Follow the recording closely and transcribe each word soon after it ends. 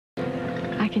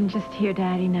can just hear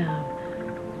Daddy now.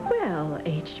 Well,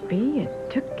 HB,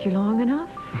 it took you long enough.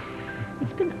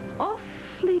 It's been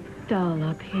awfully dull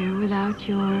up here without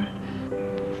your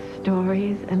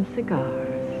stories and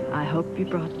cigars. I hope you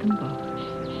brought them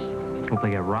both. Hope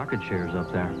they got rocket chairs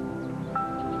up there.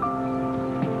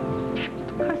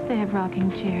 Of course they have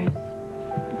rocking chairs.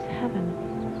 It's heaven.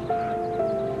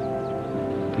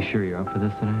 You sure you're up for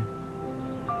this today?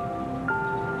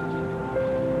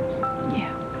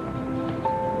 Yeah.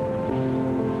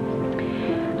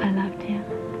 I loved him.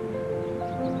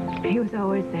 He was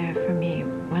always there for me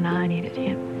when I needed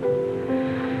him.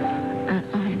 And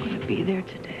I'm going to be there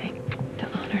today to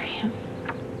honor him.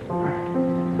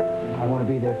 I want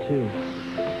to be there too.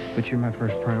 But you're my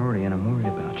first priority and I'm worried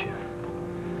about you.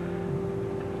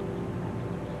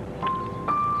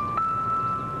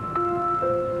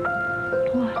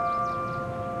 What?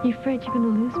 You afraid you're going to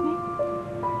lose me?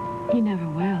 You never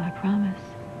will, I promise.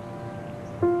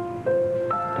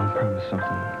 Don't promise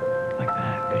something like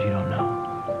that, because you don't know.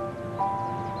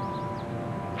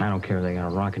 I don't care if they got a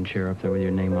rocking chair up there with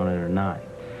your name on it or not.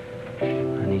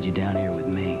 I need you down here with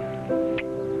me.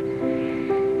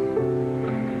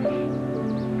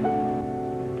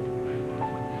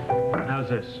 How's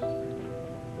this?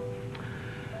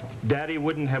 Daddy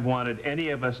wouldn't have wanted any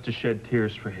of us to shed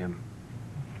tears for him.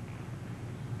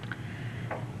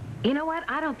 You know what?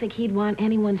 I don't think he'd want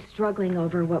anyone struggling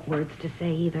over what words to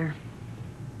say either.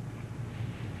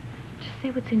 Just say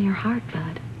what's in your heart,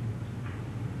 Bud.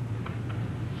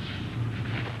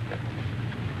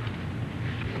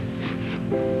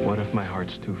 What if my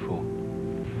heart's too full?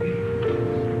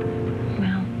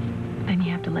 Well, then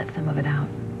you have to let some of it out.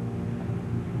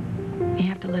 You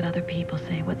have to let other people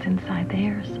say what's inside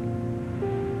theirs.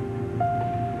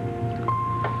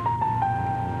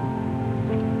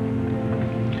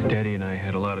 Daddy and I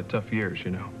had a lot of tough years,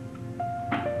 you know.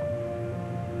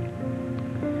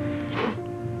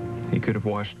 He could have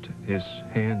washed his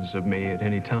hands of me at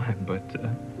any time,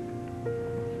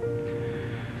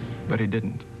 but he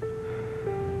didn't.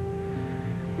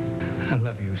 I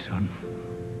love you, son.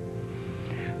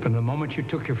 From the moment you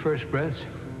took your first breath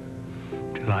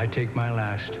till I take my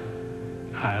last,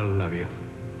 I love you.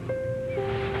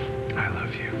 I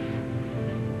love you.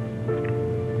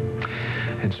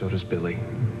 And so does Billy.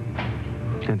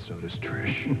 And so does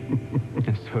Trish.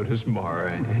 And so does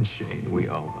Mara and Shane. We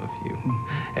all love you.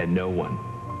 And no one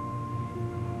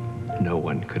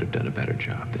could have done a better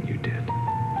job than you did.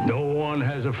 No one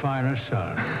has a finer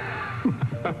son.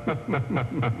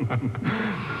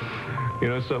 You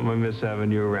know something? I miss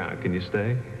having you around. Can you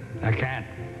stay? I can't.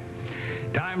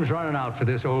 Time's running out for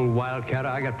this old wildcat.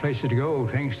 I got places to go,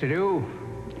 things to do.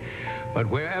 But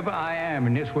wherever I am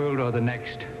in this world or the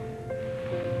next,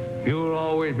 you'll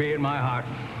always be in my heart.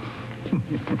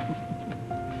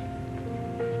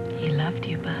 He loved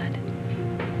you, Bud.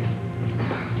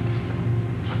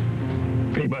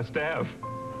 He must have.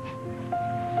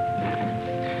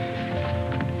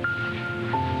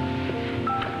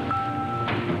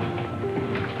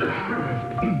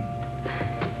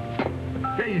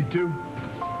 Hey, you two.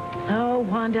 Oh,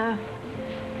 Wanda.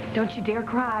 Don't you dare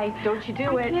cry. Don't you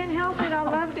do it. I can't help it. I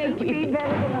love HB better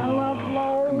than I love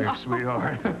Flo. Come here,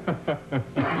 sweetheart.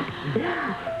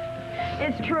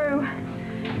 It's true.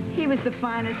 He was the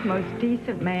finest, most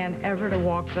decent man ever to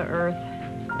walk the earth.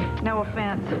 No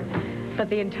offense, but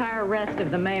the entire rest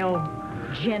of the male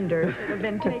gender should have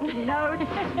been taking notes.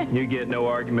 You get no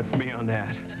argument from me on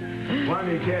that. Why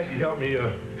didn't Cassie help me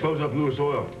close up Lewis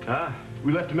Oil? Huh?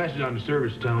 We left a message on the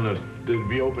service telling us that it'd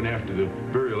be open after the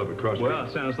burial up across the Well,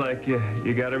 it sounds like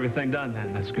you got everything done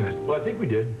then. That's good. Well, I think we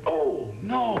did. Oh,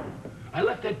 no. I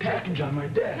left that package on my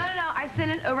desk. No, I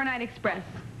sent it overnight express.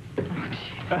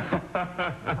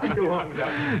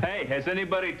 Hey, has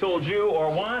anybody told you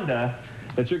or Wanda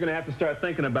that you're going to have to start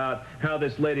thinking about how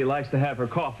this lady likes to have her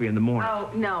coffee in the morning? Oh,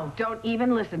 no. Don't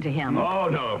even listen to him. Oh,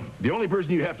 no. The only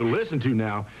person you have to listen to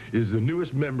now is the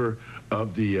newest member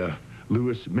of the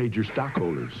Lewis Major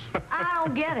stockholders. I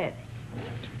don't get it.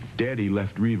 Daddy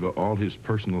left Reva all his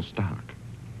personal stock.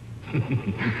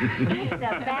 It's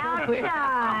about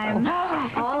time.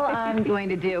 All I'm going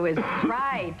to do is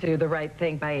try to do the right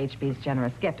thing by HB's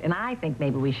generous gift. And I think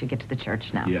maybe we should get to the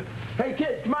church now. Yeah. Hey,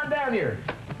 kids, come on down here.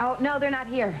 Oh, no, they're not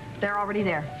here. They're already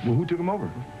there. Well, who took them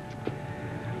over?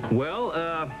 Well,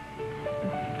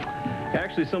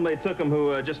 actually somebody took them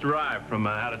who just arrived from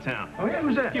out of town. Oh, yeah,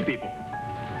 who's that? A few people.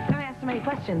 Don't ask so many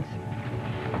questions.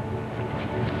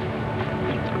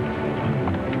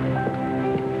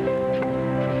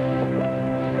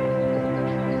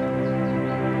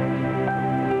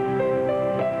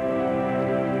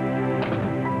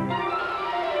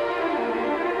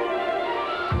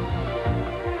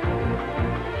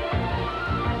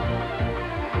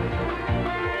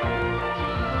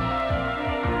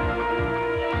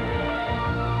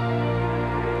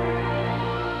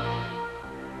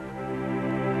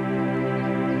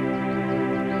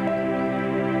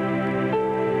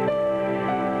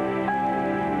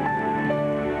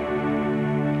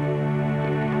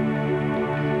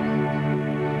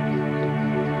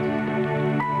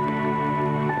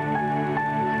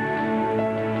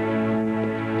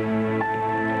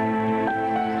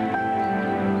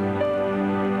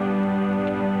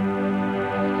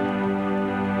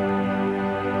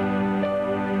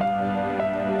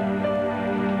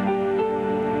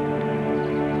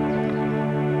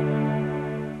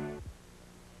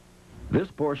 This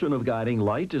portion of Guiding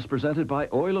Light is presented by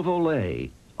Oil of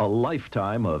Olay, a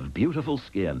lifetime of beautiful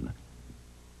skin.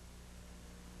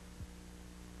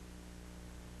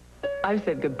 I've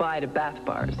said goodbye to bath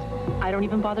bars. I don't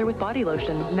even bother with body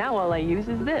lotion. Now all I use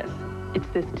is this. It's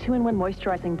this 2-in-1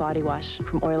 moisturizing body wash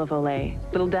from Oil of Olay.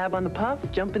 Little dab on the puff,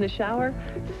 jump in the shower,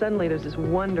 suddenly there's this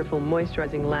wonderful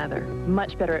moisturizing lather.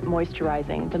 Much better at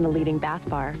moisturizing than the leading bath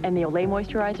bar. And the Olay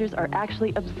moisturizers are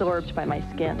actually absorbed by my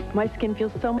skin. My skin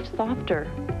feels so much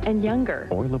softer and younger.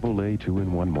 Oil of Olay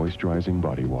 2-in-1 moisturizing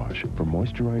body wash. For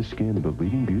moisturized skin, the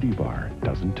leading beauty bar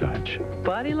doesn't touch.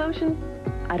 Body lotion?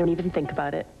 I don't even think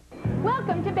about it.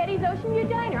 Welcome to Betty's Ocean View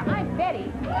Diner. I'm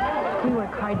Betty. We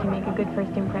work hard to make a good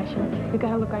first impression. We've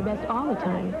got to look our best all the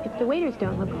time. If the waiters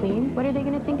don't look clean, what are they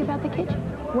going to think about the kitchen?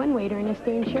 One waiter in a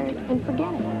stained shirt, and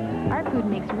forget it. Our food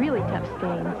makes really tough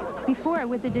stains. Before,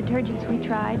 with the detergents we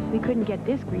tried, we couldn't get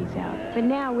this grease out. But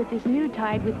now, with this new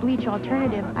Tide with bleach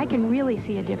alternative, I can really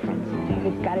see a difference.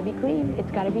 It's got to be clean. It's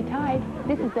got to be Tide.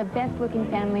 This is the best-looking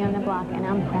family on the block, and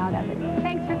I'm proud of it.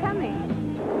 Thanks for coming.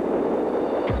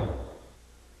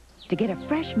 To get a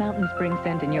fresh mountain spring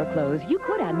scent in your clothes, you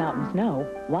could add mountain snow,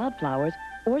 wildflowers,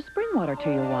 or spring water to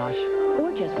your wash.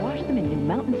 Or just wash them in new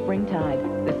Mountain Spring Tide.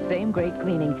 The same great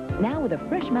cleaning, now with a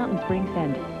fresh mountain spring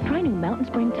scent. Try new Mountain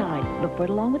Spring Tide. Look for it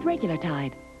along with regular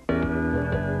Tide.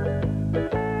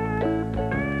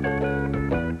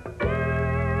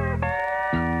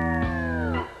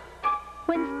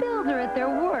 When spills are at their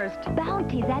worst,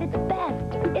 Bounty's at its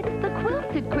best. It's the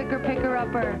quilted quicker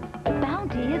picker-upper.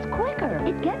 Bounty is quicker.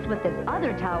 It gets what this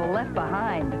other towel left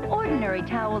behind. Ordinary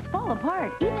towels fall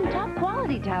apart, even top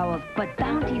quality towels, but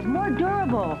Bounty's more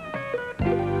durable.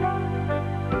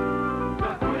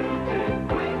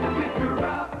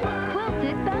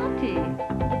 Quilted Bounty.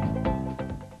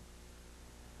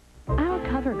 Our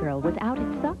cover girl was out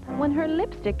at sup when her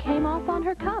lipstick came off on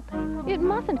her cup. It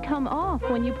mustn't come off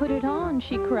when you put it on,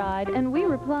 she cried, and we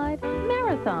replied,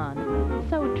 marathon.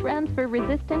 So transfer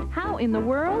resistant, how in the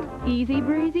world? Easy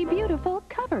breezy, beautiful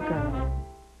cover girl.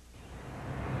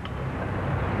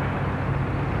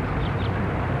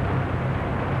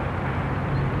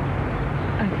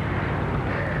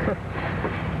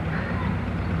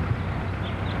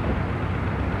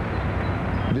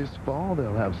 This fall,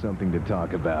 they'll have something to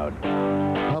talk about.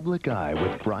 Public Eye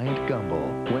with Bryant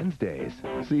Gumbel. Wednesdays.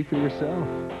 See for yourself.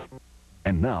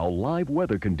 And now, live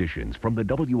weather conditions from the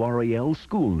WRAL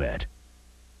SchoolNet.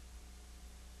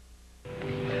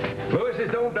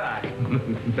 Lewis's don't die.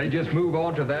 They just move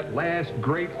on to that last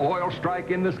great oil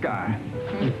strike in the sky.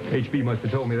 HB must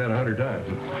have told me that 100 times.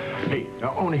 Hey,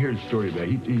 I want to hear the story about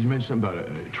it. He's mentioned something about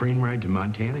a train ride to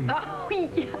Montana. Oh,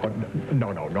 yeah.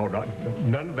 No,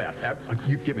 none of that.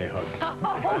 You give me a hug.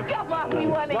 Oh, come on, we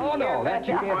want to hear. No, that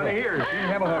you want to hear. You can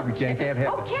have a hug, but you can't have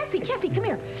Oh, Cassie, come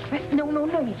here. No,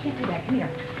 you can't do that. Come here.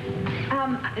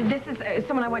 This is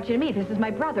someone I want you to meet. This is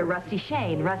my brother, Rusty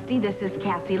Shane. Rusty, this is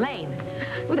Cassie Lane.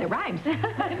 Ooh, that rhymes.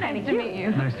 Nice to meet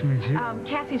you. Nice to meet you.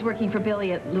 Cassie's working for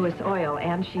Billy at Lewis Oil,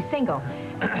 and she's single.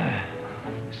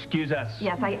 Excuse us.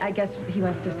 Yes, I guess he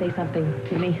wants to say something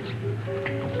to me.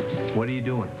 What are you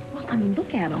doing? Well, I mean,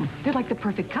 look at them. They're like the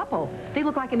perfect couple. They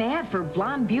look like an ad for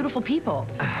blonde, beautiful people.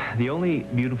 The only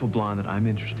beautiful blonde that I'm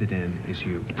interested in is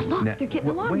you. Look, they're getting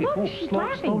along. Wait, look, she's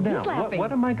laughing. Slow down. He's laughing.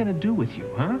 What am I going to do with you,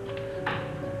 huh?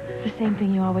 The same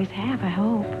thing you always have, I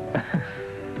hope.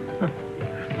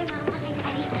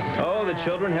 Oh, the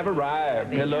children have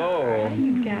arrived. Hello. Hi,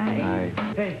 you guys. Hi.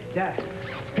 Hey, Dad.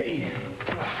 Hey.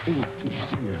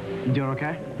 You doing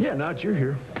okay? Yeah, now that you're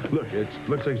here. Look, it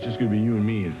looks like it's just going to be you and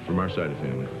me from our side of the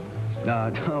family.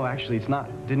 No, actually, it's not.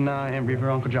 Didn't Ambry of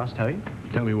her Uncle Josh tell you?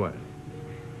 Tell me what?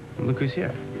 Look who's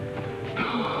here.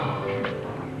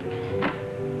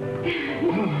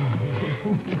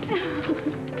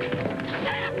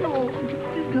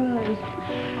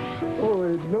 Oh,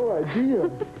 I had no idea.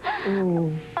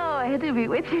 Oh, I had to be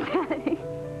with you, Daddy.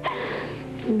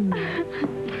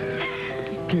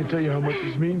 Can't tell you how much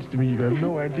this means to me. You have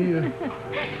no idea.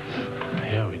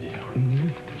 Yeah, we do.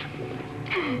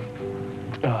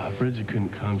 Bridget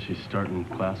couldn't come. She's starting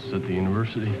classes at the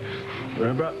university. But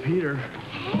I brought Peter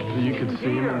so you could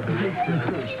see him.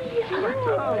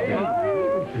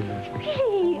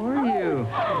 Hey. How are you?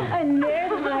 And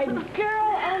there's my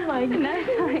girl. Oh, my goodness.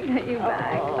 I got you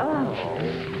back.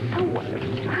 Oh, wonderful.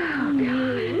 Oh,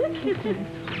 look at this.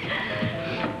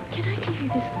 Can I give you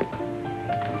this?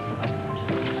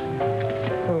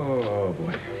 Oh,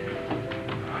 boy.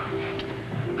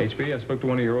 HB, I spoke to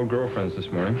one of your old girlfriends this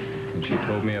morning, and she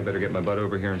told me I better get my butt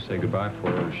over here and say goodbye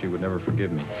for her, or she would never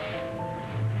forgive me.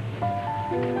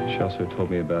 She also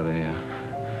told me about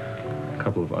a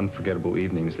couple of unforgettable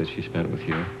evenings that she spent with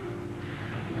you.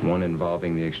 One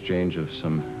involving the exchange of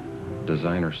some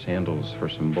designer sandals for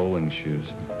some bowling shoes.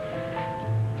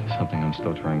 Something I'm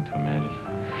still trying to imagine.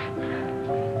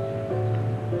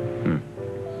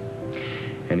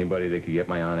 Anybody that could get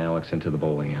my Aunt Alex into the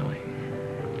bowling alley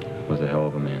was a hell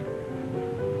of a man.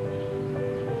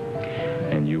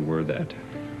 And you were that.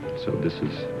 So this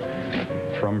is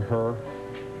from her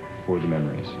for the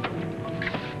memories.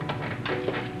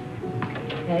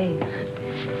 Hey,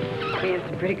 we have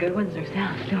some pretty good ones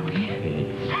ourselves, don't we?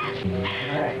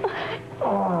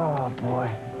 Oh, boy.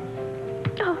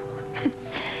 Oh.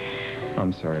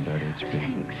 I'm sorry about HB.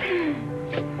 Thanks.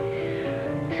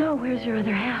 So, where's your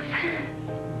other half?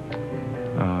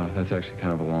 That's actually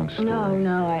kind of a long story.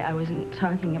 No, I wasn't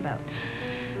talking about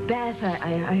Beth.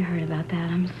 I heard about that.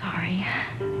 I'm sorry.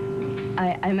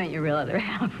 I meant your real other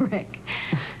half, Rick.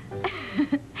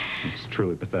 It's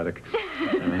truly pathetic.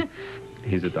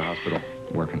 He's at the hospital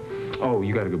working. Oh,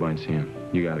 you got to go by and see him.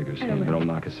 You got to go see him. It'll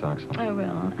knock his socks off. I will.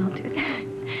 I'll do that.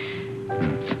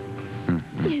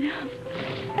 You know,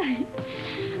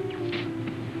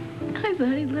 I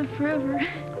thought he'd live forever.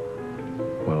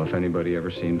 Well, if anybody ever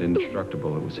seemed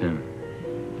indestructible, it was him.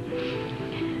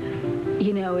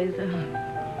 You know, as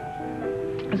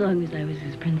long as I was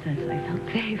his princess, I felt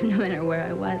safe no matter where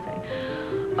I was.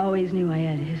 I always knew I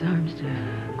had his arms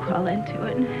to crawl into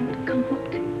it and to come home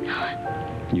to.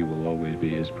 You will always be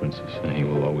his princess, and he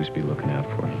will always be looking out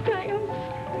for you. I am.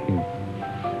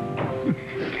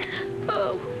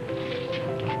 Oh.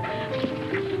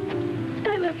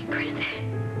 I love you, Chris.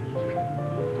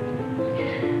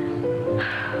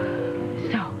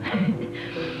 So,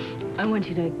 I want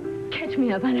you to catch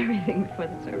me up on everything before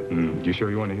the service. You sure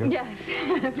you want to hear? Yes,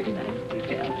 every nice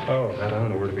detail. Oh, I don't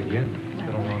know where to begin. It's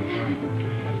been a long time.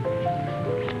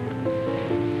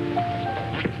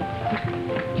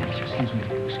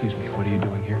 Excuse me, what are you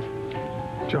doing here?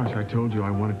 Josh, I told you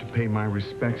I wanted to pay my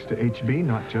respects to HB,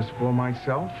 not just for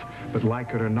myself, but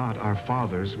like it or not, our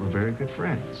fathers were very good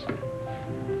friends.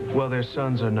 Well, their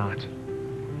sons are not.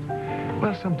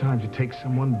 Well, sometimes it takes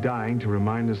someone dying to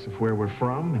remind us of where we're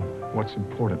from and what's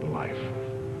important in life.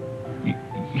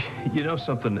 You know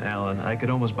something, Alan? I could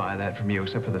almost buy that from you,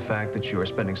 except for the fact that you are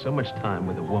spending so much time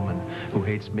with a woman who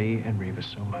hates me and Reva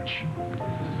so much.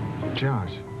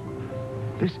 Josh,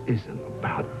 this isn't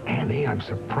about Annie. I'm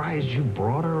surprised you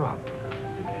brought her up.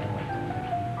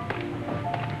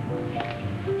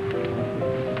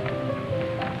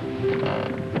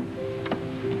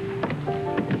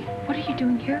 What are you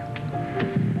doing here?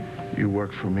 You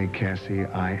work for me, Cassie.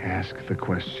 I ask the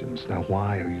questions. Now,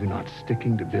 why are you not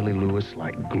sticking to Billy Lewis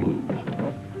like glue?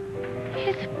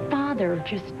 His father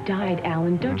just died,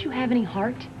 Alan. Don't you have any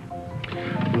heart?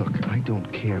 Look, I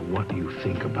don't care what you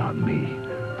think about me.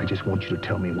 I just want you to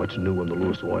tell me what's new on the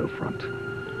Lewis oil front.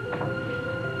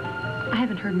 I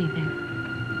haven't heard anything.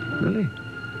 Really?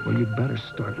 Well, you'd better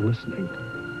start listening.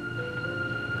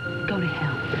 Go to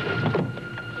hell.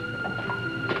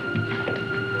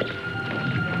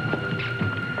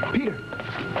 Peter!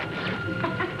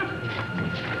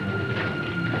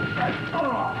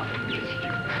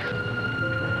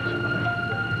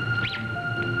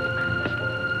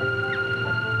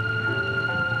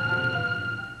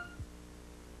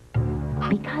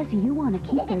 Because you want to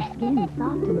keep their skin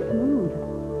soft and smooth.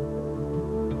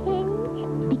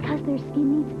 Because their skin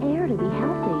needs air to be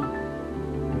healthy.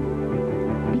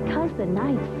 Because the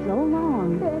night's so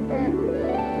long.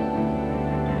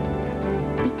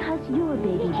 Because your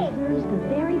baby deserves the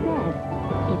very best.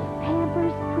 It's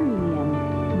Pampers Premium.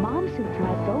 Moms who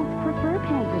try both prefer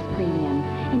Pampers Premium.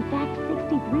 In fact,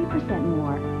 63%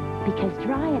 more. Because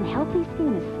dry and healthy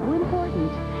skin is so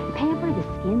important. Pamper the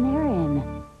skin they're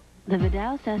in. The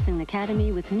Vidal Sassoon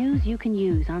Academy with news you can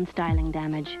use on styling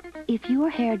damage. If your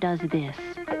hair does this,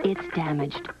 it's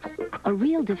damaged. A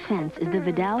real defense is the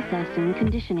Vidal Sassoon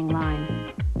conditioning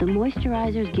line. The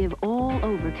moisturizers give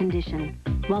all-over condition,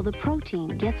 while the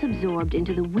protein gets absorbed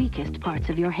into the weakest parts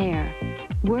of your hair,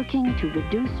 working to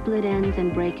reduce split ends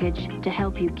and breakage to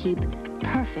help you keep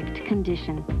perfect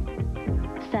condition.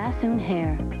 Sassoon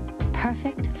hair,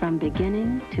 perfect from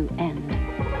beginning to end.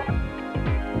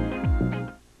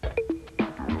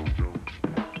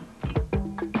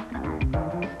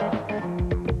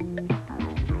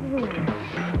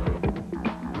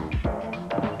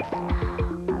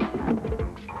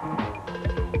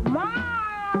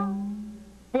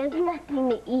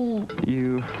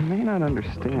 You may not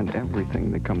understand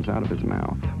everything that comes out of his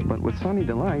mouth, but with Sunny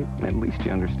Delight, at least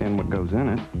you understand what goes in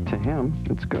it. To him,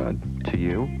 it's good. To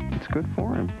you, it's good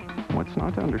for him. What's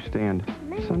not to understand?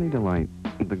 Sunny Delight,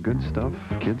 the good stuff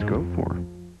kids go for.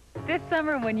 this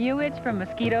summer when you itch from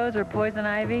mosquitoes or poison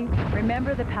ivy,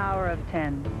 remember the power of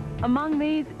 10. Among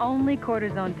these, only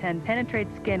Cortisone 10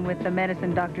 penetrates skin with the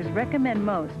medicine doctors recommend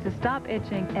most to stop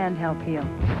itching and help heal.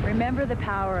 Remember the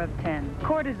power of 10.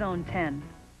 Cortisone 10.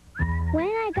 When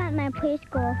I got my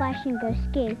preschool Fashion Go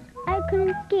skates, I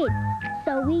couldn't skate,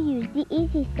 so we used the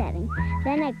easy setting.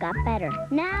 Then it got better.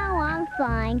 Now I'm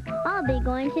flying. I'll be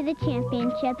going to the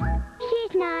championships.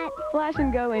 She's not. Flash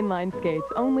and Go inline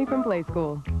skates, only from Play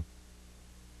School.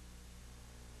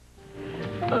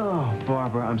 Oh,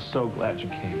 Barbara, I'm so glad you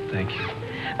came. Thank you.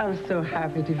 I'm so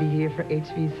happy to be here for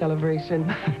HB's celebration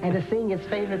and to sing his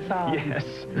favorite song. Yes.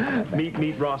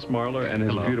 Meet Ross Marler and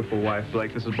his beautiful wife,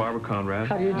 Blake. This is Barbara Conrad.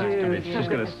 How do you do? She's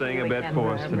going to sing a bit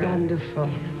for us today. Wonderful.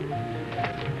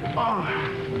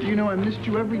 Oh, do you know I missed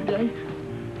you every day?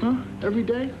 Huh? Every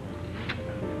day?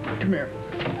 Come here.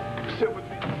 Sit with me.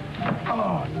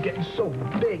 Oh, you're getting so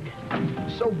big.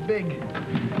 So big.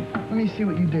 Let me see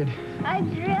what you did. I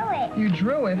drew it. You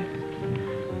drew it?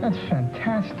 That's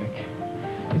fantastic.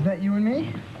 Is that you and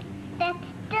me? That's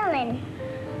Dylan.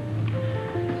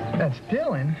 That's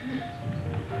Dylan?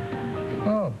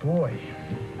 Oh, boy.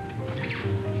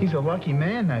 He's a lucky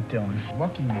man, that Dylan.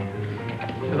 Lucky man.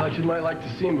 I thought you might like to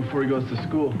see him before he goes to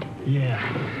school. Yeah.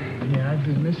 Yeah, I've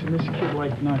been missing this kid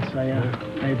like nuts. I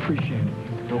appreciate it.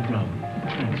 No problem.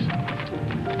 Thanks.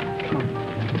 Come.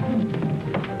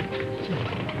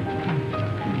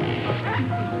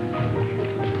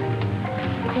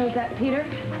 So is that Peter?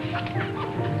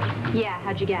 Yeah,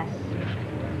 how'd you guess?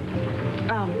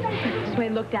 Just the way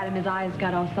he looked at him, his eyes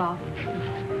got all soft.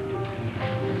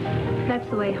 That's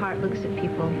the way Hart looks at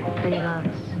people that he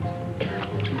loves.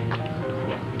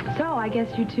 So, I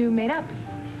guess you two made up.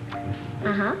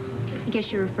 Uh-huh. I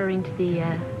guess you're referring to the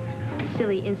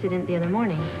silly incident the other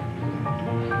morning.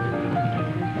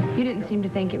 You didn't seem to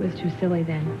think it was too silly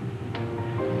then.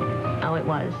 Oh, it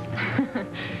was.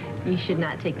 You should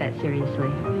not take that seriously.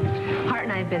 Hart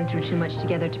and I have been through too much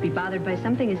together to be bothered by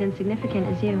something as insignificant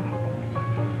as you.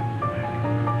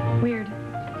 Weird.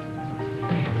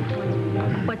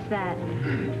 What's that?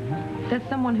 That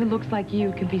someone who looks like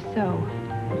you could be so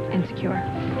insecure.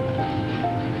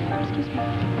 Excuse me.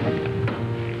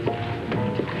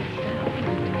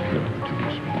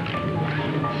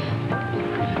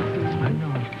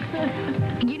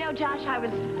 You know, Josh, I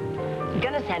was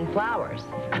gonna send flowers.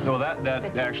 Well, that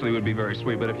actually would be very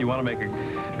sweet, but if you want to make a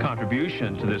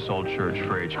contribution to this old church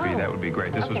for HB, that would be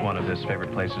great. This was one of his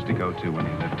favorite places to go to when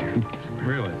he lived here.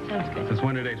 Really? Sounds good. Since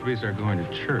when did HB start going to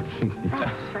church?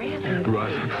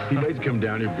 Ross, he likes to come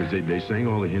down here because they sang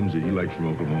all the hymns that he liked from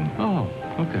Oklahoma. Oh,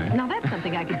 okay. Now, that's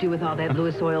something I could do with all that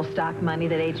Lewis Oil stock money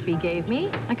that HB gave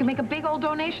me. I could make a big old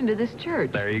donation to this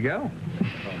church. There you go.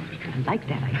 I like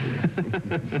that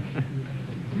idea.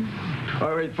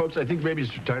 All right, folks, I think maybe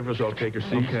it's time for us all to take our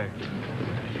seats. Okay.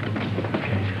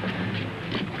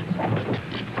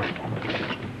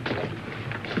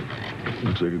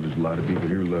 Looks like there's a lot of people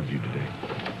here who love you today.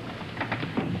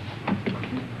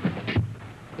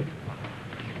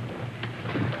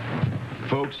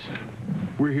 Folks,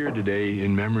 we're here today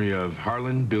in memory of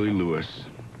Harlan Billy Lewis.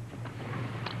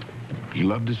 He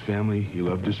loved his family, he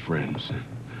loved his friends.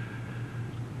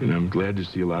 And I'm glad to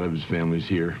see a lot of his families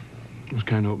here. I was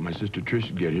kind of hoping my sister Trish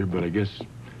would get here, but I guess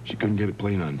she couldn't get a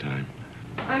plane on time.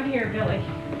 I'm here, Billy.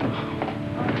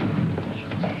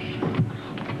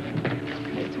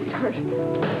 Sweetheart.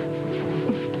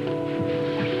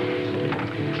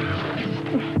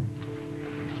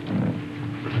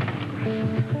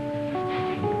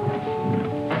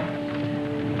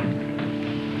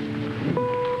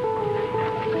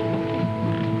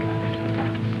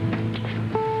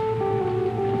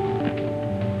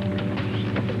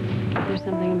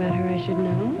 Something about her I should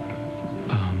know?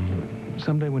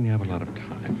 Someday when you have a lot of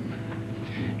time.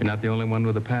 You're not the only one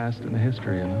with a past and a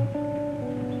history, you know.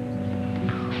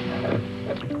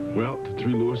 Well, the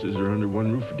three Lewises are under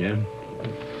one roof again.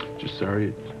 Just sorry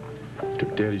it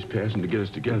took Daddy's passing to get us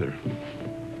together.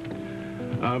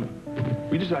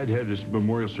 We decided to have this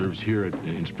memorial service here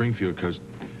in Springfield because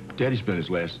Daddy spent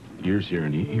his last years here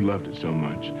and he loved it so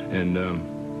much. And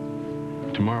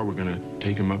tomorrow we're going to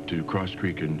take him up to Cross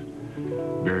Creek and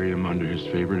bury him under his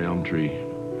favorite elm tree,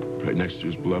 right next to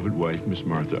his beloved wife, Miss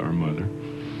Martha, our mother.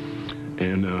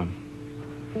 And,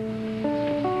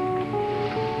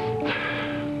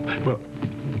 well,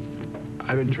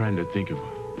 I've been trying to think of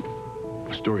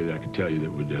a story that I could tell you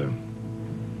that would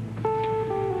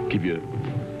give you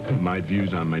my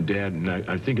views on my dad. And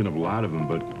I'm thinking of a lot of them,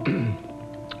 but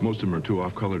most of them are too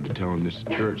off-color to tell in this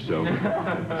church, so...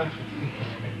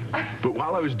 But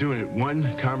while I was doing it,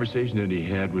 one conversation that he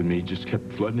had with me just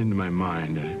kept flooding into my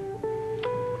mind.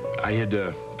 I had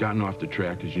gotten off the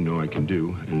track, as you know I can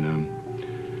do, and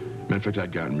matter of fact,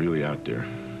 I'd gotten really out there.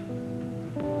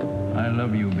 I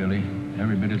love you, Billy,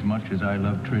 every bit as much as I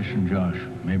love Trish and Josh,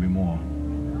 maybe more.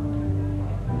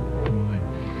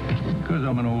 Because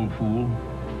I'm an old fool,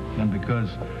 and because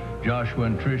Joshua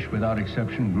and Trish, without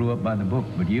exception, grew up by the book,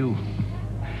 but you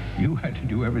had to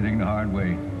do everything the hard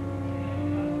way.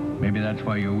 Maybe that's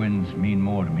why your wins mean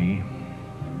more to me.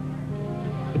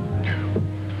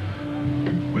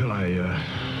 Well, I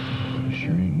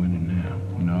sure ain't winning now.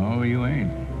 No, you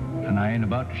ain't. And I ain't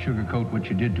about to sugarcoat what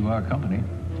you did to our company.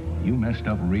 You messed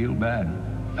up real bad,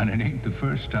 and it ain't the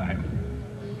first time.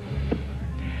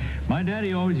 My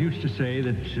daddy always used to say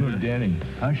that... Danny.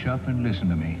 Hush up and listen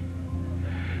to me.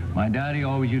 My daddy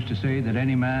always used to say that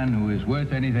any man who is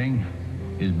worth anything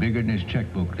is bigger than his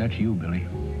checkbook. That's you, Billy,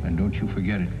 and don't you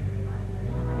forget it.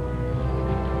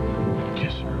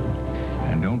 Yes, sir.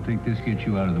 And don't think this gets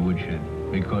you out of the woodshed,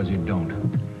 because it don't.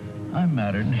 I'm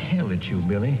madder than hell at you,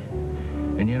 Billy.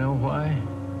 And you know why?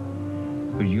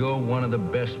 Because you're one of the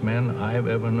best men I've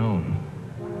ever known.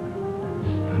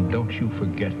 And don't you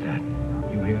forget that.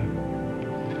 You hear?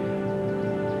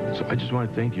 So I just want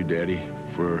to thank you, Daddy,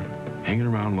 for hanging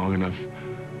around long enough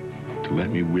to let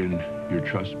me win your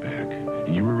trust back.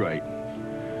 And you were right.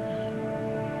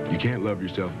 You can't love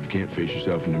yourself if you can't face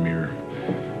yourself in the mirror.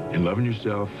 And loving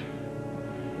yourself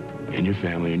and your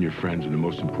family and your friends are the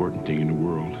most important thing in the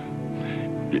world.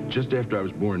 Just after I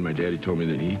was born, my daddy told me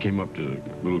that he came up to the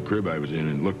little crib I was in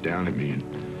and looked down at me and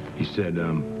he said,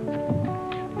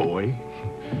 boy,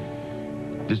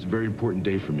 this is a very important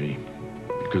day for me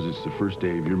because it's the first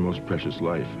day of your most precious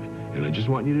life. And I just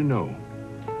want you to know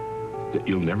that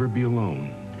you'll never be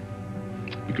alone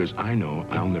because I know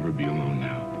I'll never be alone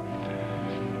now.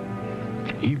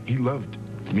 He loved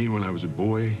me when I was a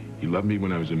boy. He loved me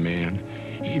when I was a man.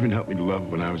 He even helped me to love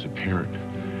when I was a parent.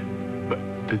 But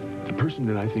the person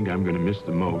that I think I'm going to miss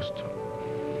the most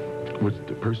was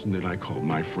the person that I called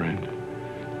my friend.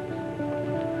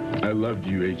 I loved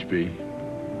you, H.B.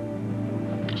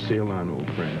 Sail on,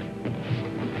 old friend.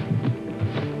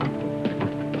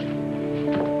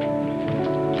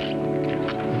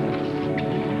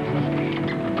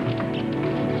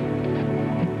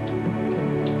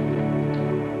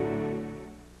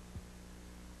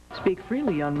 Speak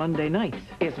freely on Monday nights.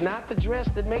 It's not the dress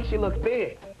that makes you look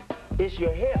big. It's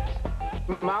your hips.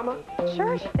 Mama?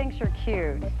 Sure, she thinks you're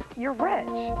cute. You're rich.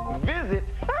 Visit.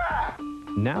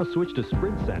 Now switch to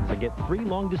Sprint Sense and get free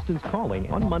long-distance calling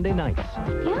on Monday nights.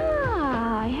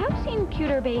 Yeah, I have seen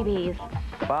cuter babies.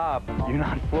 Bob, you're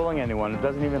not fooling anyone. It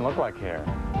doesn't even look like hair.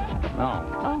 No.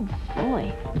 Oh,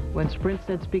 boy. When Sprint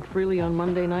said speak freely on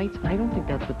Monday nights, I don't think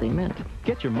that's what they meant.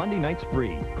 Get your Monday nights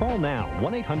free. Call now,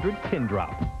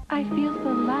 1-800-PIN-DROP. I feel so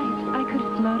light, I could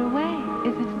float away.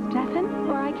 Is it Stefan?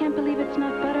 Or I can't believe it's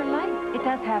not Butter Light. It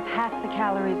does have half the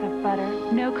calories of butter.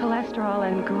 No cholesterol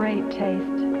and great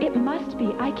taste. It must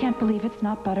be. I can't believe it's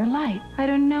not Butter Light. I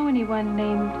don't know anyone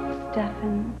named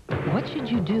Stefan. What should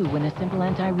you do when a simple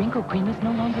anti-wrinkle cream is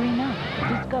no longer enough?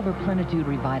 Discover Plenitude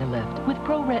Revitalift. With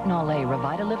Pro-Retinol A,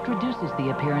 Revitalift reduces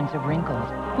the appearance of wrinkles.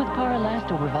 With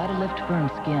Paralasto, Revitalift firm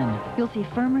skin. You'll see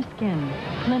firmer skin.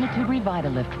 Plenitude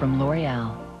Revitalift from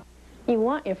L'Oreal. You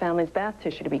want your family's bath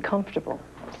tissue to be comfortable.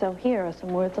 So here are some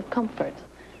words of comfort.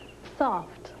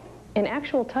 Soft. In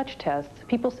actual touch tests,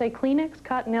 people say Kleenex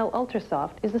Cottonelle Ultra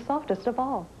Soft is the softest of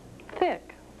all.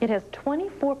 Thick. It has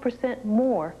 24%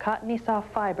 more cottony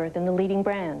soft fiber than the leading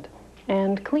brand.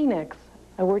 And Kleenex,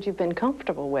 a word you've been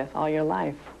comfortable with all your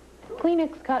life.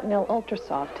 Kleenex Cottonelle Ultra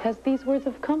Soft has these words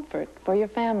of comfort for your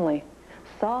family.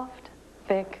 Soft,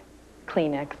 thick,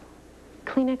 Kleenex.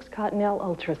 Kleenex Cottonelle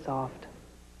Ultra Soft.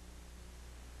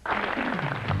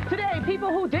 Today,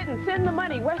 people who didn't send the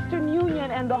money, Western Union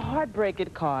and the heartbreak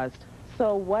it caused.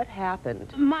 So what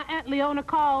happened? My Aunt Leona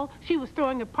called. She was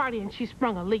throwing a party and she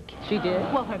sprung a leak. She did?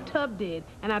 Well, her tub did.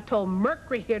 And I told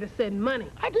Mercury here to send money.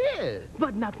 I did.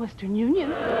 But not Western Union.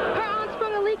 Her aunt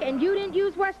sprung a leak and you didn't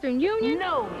use Western Union?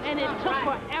 No, and it took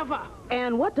forever.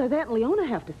 And what does Aunt Leona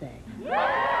have to say?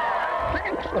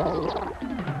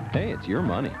 Hey, it's your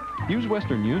money. Use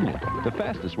Western Union, the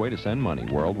fastest way to send money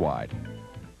worldwide.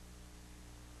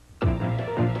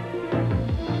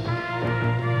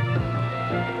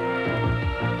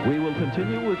 We will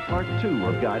continue with part 2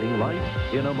 of Guiding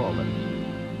Light in a moment.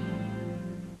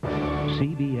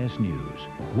 CBS News,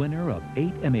 winner of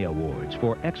 8 Emmy Awards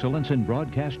for excellence in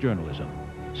broadcast journalism.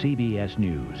 CBS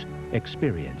News,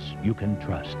 experience you can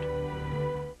trust.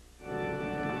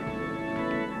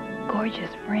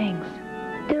 Gorgeous rings.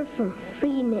 They're from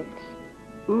Friedman's.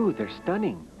 Ooh, they're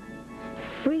stunning.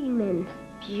 Friedman's.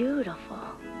 Beautiful.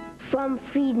 From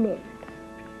Friedman's.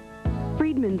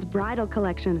 Friedman's Bridal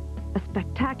Collection, a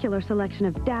spectacular selection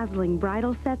of dazzling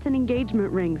bridal sets and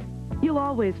engagement rings. You'll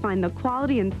always find the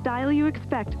quality and style you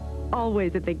expect,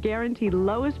 always at the guaranteed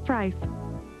lowest price.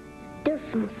 They're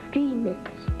from Friedman's.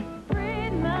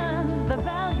 Friedman's, the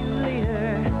value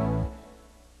leader.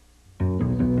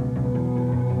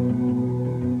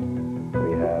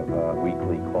 We have a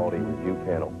weekly quality review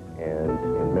panel, and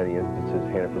in many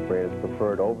instances, Hannaford brand is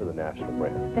preferred over the national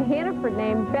brand. The Hannaford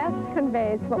name best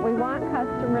conveys what we want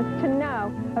customers to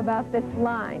know about this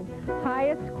line.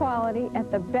 Highest quality at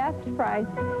the best price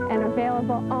and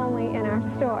available only in our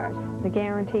stores. The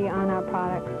guarantee on our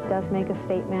products does make a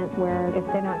statement where if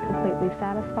they're not completely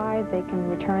satisfied, they can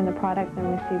return the product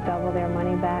and receive double their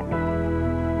money back.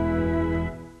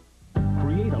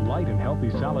 Create a light and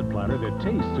healthy salad platter that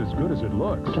tastes as good as it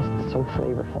looks. Just so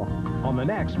flavorful. On the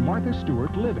next Martha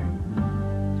Stewart Living.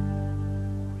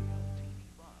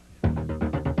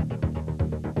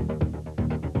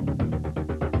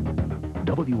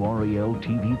 WRAL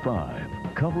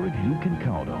TV5, coverage you can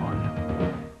count on.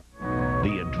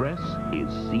 The address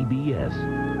is CBS.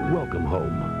 Welcome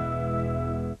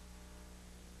home.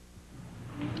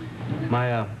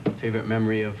 My favorite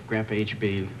memory of Grandpa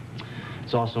H.B.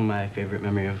 is also my favorite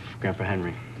memory of Grandpa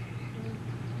Henry.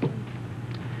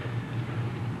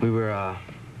 We were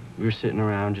sitting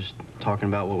around just talking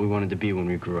about what we wanted to be when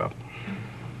we grew up.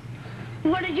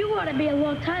 What did you want to be a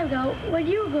long time ago when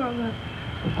you grew up?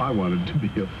 I wanted to be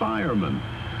a fireman.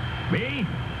 Me?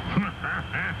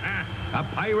 A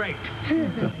pirate.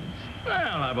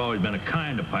 Well, I've always been a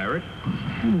kind of pirate.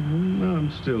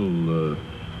 I'm still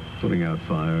putting out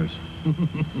fires.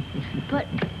 But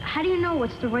how do you know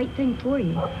what's the right thing for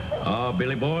you? Oh,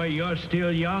 Billy boy, you're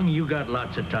still young. You got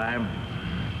lots of time.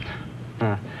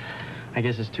 I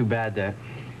guess it's too bad that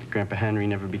Grandpa Henry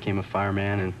never became a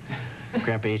fireman and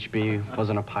Grandpa H.B.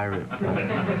 wasn't a pirate.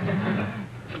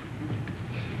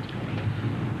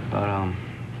 But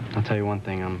I'll tell you one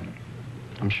thing,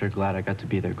 I'm sure glad I got to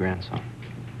be their grandson.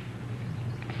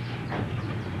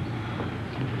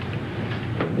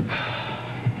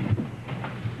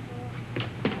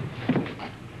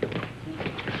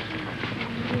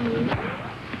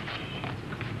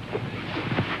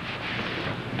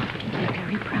 I'm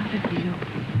very proud of you.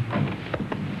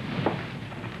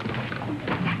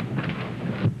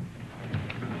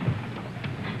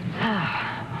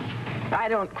 I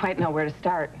don't quite know where to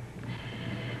start.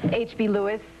 H.B.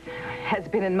 Lewis has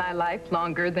been in my life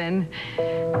longer than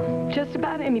just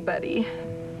about anybody.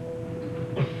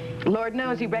 Lord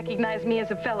knows he recognized me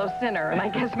as a fellow sinner, and I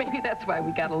guess maybe that's why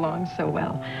we got along so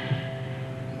well.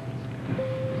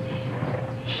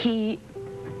 He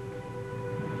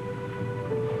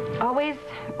always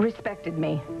respected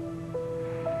me,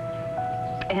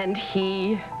 and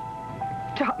he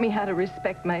taught me how to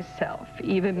respect myself,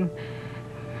 even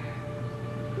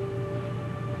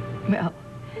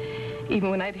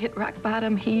when I'd hit rock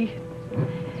bottom, he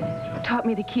taught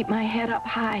me to keep my head up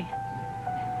high.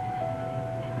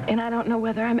 And I don't know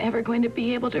whether I'm ever going to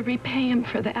be able to repay him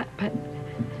for that, but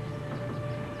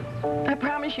I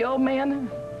promise you, old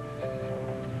man,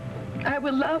 I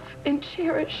will love and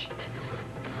cherish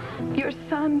your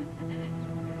son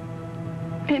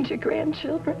and your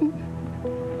grandchildren.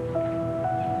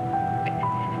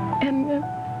 And,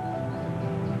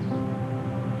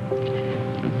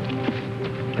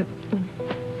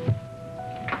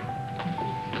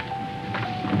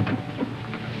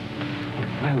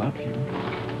 I love you.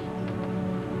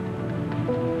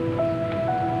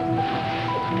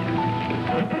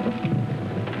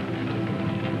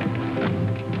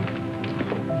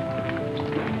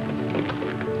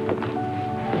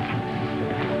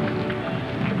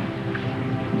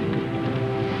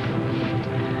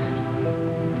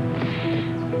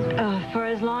 For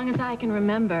as long as I can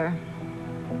remember,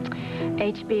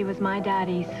 H.B. was my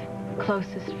daddy's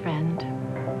closest friend.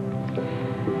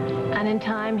 And in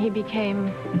time, he became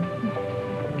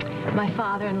my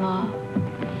father-in-law,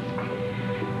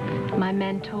 my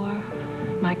mentor,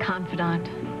 my confidant,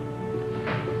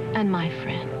 and my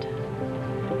friend.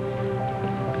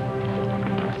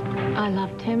 I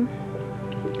loved him,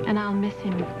 and I'll miss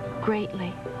him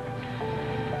greatly.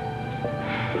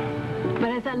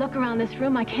 But as I look around this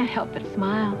room, I can't help but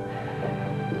smile,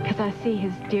 because I see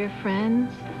his dear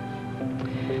friends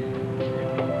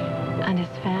and his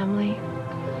family.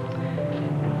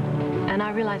 And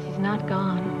I realize he's not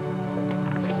gone.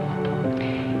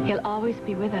 He'll always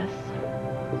be with us,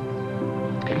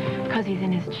 because he's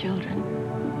in his children.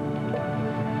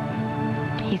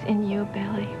 He's in you,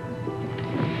 Billy,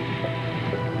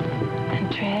 and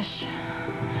Trish,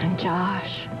 and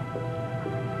Josh,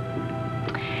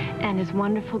 and his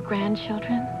wonderful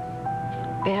grandchildren,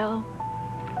 Bill,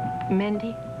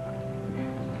 Mindy,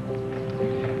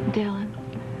 Dylan,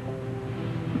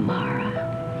 Mara,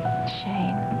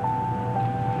 Shane.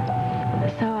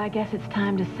 So I guess it's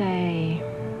time to say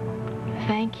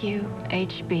thank you,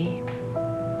 HB,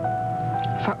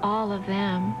 for all of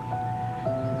them.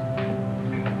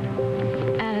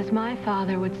 And as my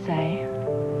father would say,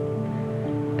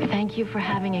 thank you for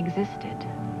having existed.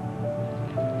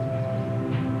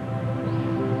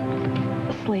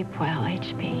 Sleep well,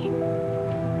 HB.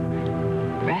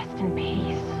 Rest in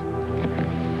peace.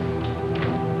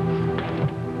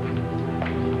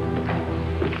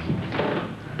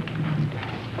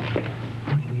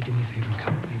 Will you do me a favor and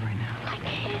come with me right now? I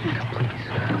can't. Come, please.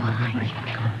 Come with me right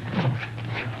now. Come on.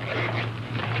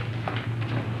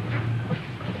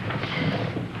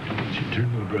 It's your turn,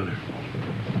 little brother.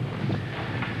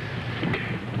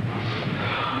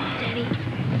 Daddy,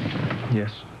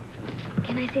 Yes.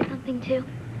 can I say something too?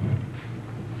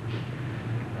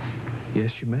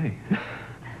 Yes, you may.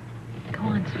 Go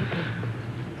on, sweetie.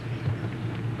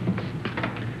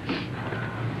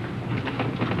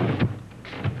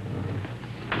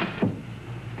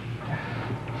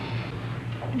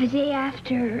 The day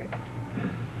after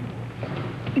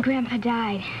Grandpa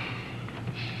died,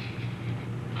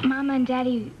 Mama and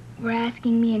Daddy were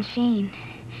asking me and Shane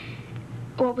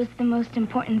what was the most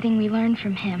important thing we learned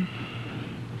from him.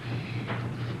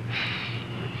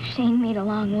 Shane made a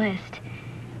long list,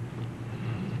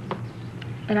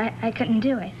 but I couldn't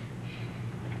do it.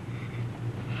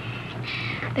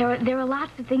 There were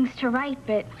lots of things to write,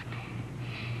 but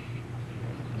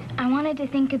I wanted to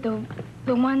think of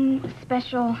the one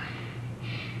special,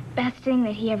 best thing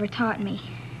that he ever taught me.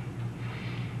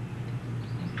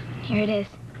 Here it is.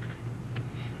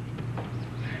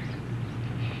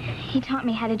 He taught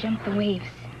me how to jump the waves.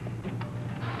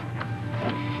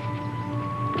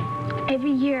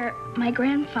 Every year, my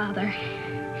grandfather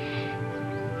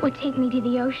would take me to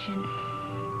the ocean.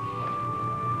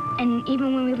 And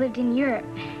even when we lived in Europe,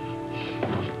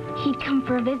 he'd come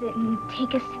for a visit and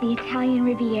take us to the Italian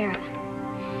Riviera.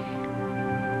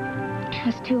 I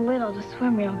was too little to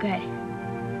swim real good.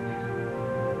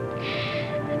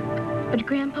 But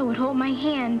Grandpa would hold my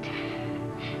hand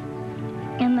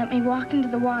and let me walk into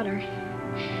the water,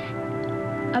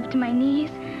 up to my knees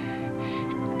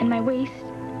and my waist,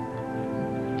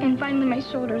 and finally my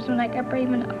shoulders when I got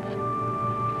brave enough.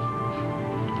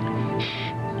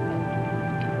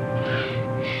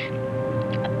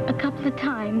 A couple of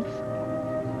times,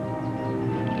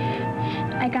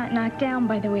 I got knocked down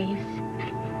by the waves.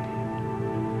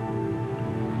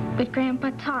 But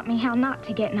Grandpa taught me how not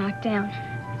to get knocked down.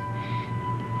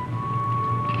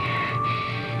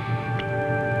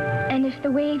 And if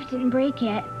the wave didn't break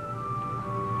yet,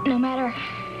 no matter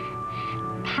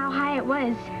how high it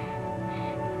was,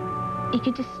 you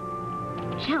could just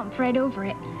jump right over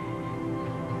it.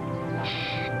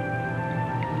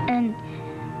 And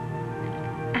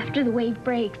after the wave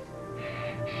breaks,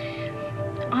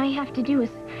 all you have to do is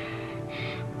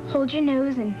hold your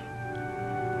nose and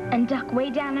duck way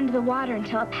down into the water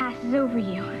until it passes over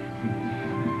you.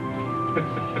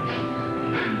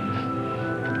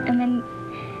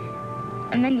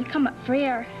 And then you come up for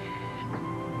air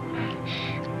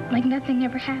like nothing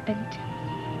ever happened.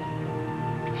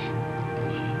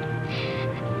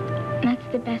 That's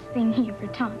the best thing he ever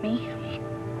taught me.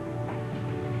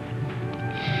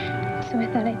 So I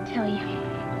thought I'd tell you.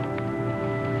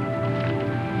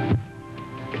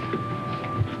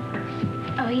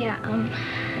 Oh yeah,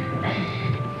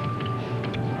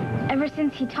 ever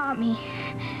since he taught me,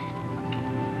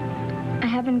 I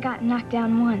haven't gotten knocked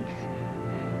down once.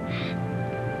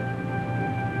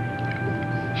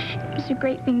 It was a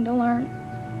great thing to learn.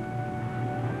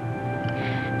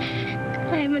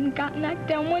 I haven't gotten knocked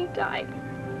down one time.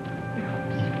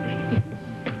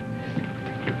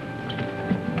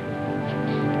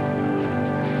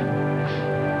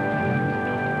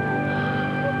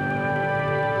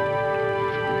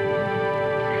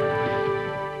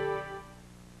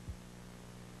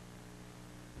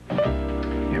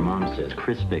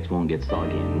 Crispix won't get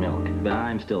soggy in milk, but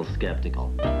I'm still skeptical.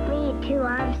 Me too,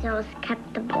 I'm so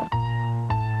skeptical.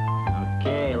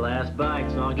 Okay, last bite,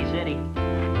 Soggy City.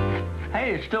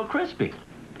 Hey, it's still crispy.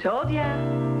 Told ya.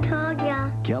 Told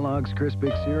ya. Kellogg's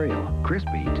Crispix cereal,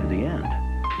 crispy to the end.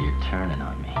 You're turning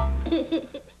on me.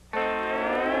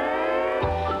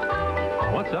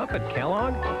 What's up at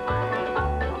Kellogg?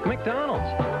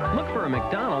 McDonald's. Look for a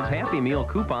McDonald's Happy Meal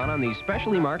coupon on these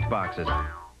specially marked boxes.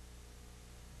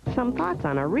 Some thoughts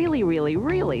on a really, really,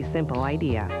 really simple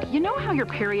idea. You know how your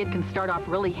period can start off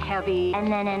really heavy?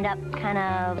 And then end up kind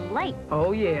of light.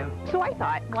 Oh, yeah. So I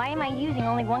thought, Why am I using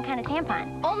only one kind of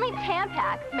tampon? Only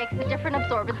Tampax makes the different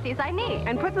absorbencies I need.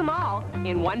 and put them all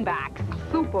in one box.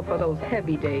 Super for those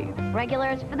heavy days.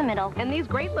 Regulars for the middle. And these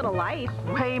great little lights.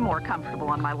 Way more comfortable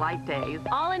on my light days.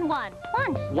 All in one.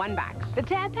 One box. The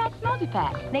Tampax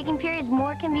Multipack. Making periods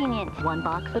more convenient. One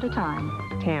box at a time.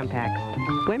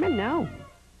 Tampax. Women know.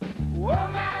 Oh,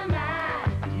 my,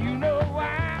 my, you know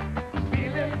why?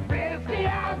 Feeling frisky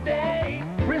all day.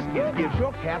 Friskies gives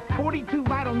your cat 42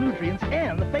 vital nutrients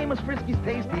and the famous Friskies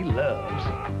taste he loves.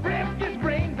 Friskies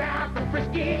brings out the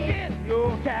frisky in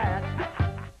your cat.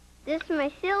 This is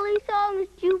my silly songs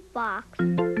jukebox.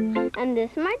 And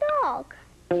this is my dog.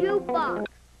 Jukebox.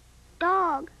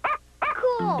 Dog.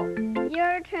 Cool.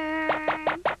 Your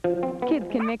turn. Kids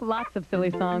can make lots of silly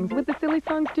songs with the Silly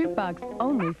Songs Jukebox,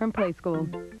 only from Play School.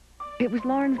 It was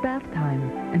Lauren's bath time,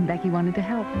 and Becky wanted to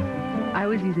help. I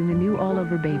was using the new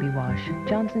all-over baby wash,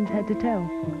 Johnson's Head to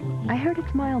Toe. I heard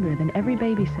it's milder than every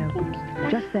baby soap.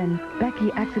 Just then,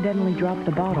 Becky accidentally dropped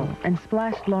the bottle and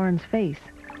splashed Lauren's face.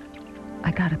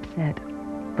 I got upset,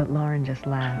 but Lauren just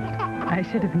laughed. I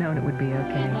should have known it would be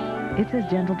okay. It's as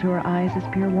gentle to her eyes as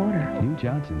pure water. New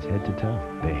Johnson's Head to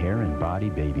Toe, the hair and body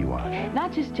baby wash.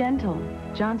 Not just gentle,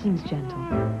 Johnson's gentle.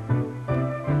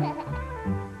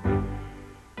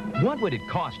 What would it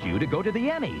cost you to go to the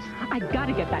Emmys? I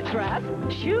gotta get that dress,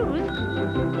 shoes,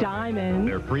 diamonds.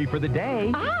 They're free for the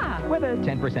day. Ah, with a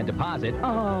 10% deposit.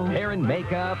 Oh. Hair and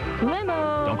makeup.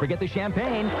 Limo. Don't forget the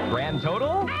champagne. Grand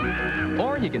total?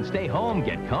 Or you can stay home,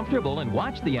 get comfortable, and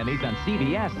watch the Emmys on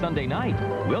CBS Sunday night.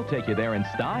 We'll take you there in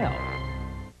style.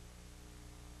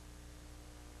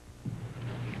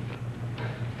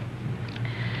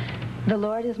 The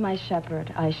Lord is my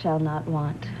shepherd, I shall not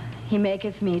want. He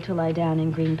maketh me to lie down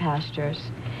in green pastures.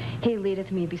 He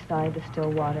leadeth me beside the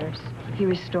still waters. He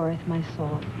restoreth my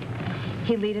soul.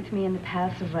 He leadeth me in the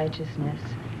paths of righteousness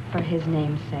for his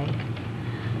name's sake.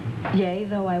 Yea,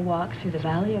 though I walk through the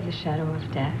valley of the shadow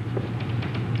of death,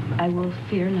 I will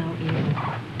fear no evil,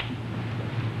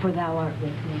 for thou art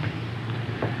with me.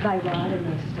 Thy rod and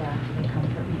thy staff, they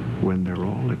comfort me. When they're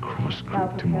all at Cross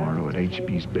Creek tomorrow at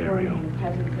HB's burial,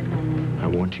 I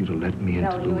want you to let me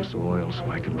into Lewis Oil so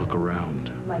I can look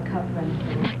around. My cup runneth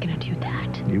over. I'm not going to do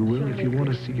that. You will if you want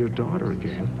to see your daughter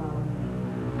again.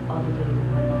 All the days of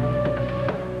my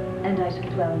life, and I shall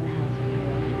dwell in the house of the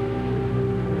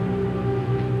Lord.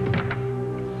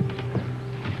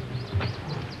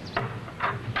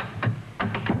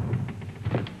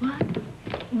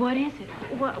 What is it?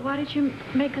 Why did you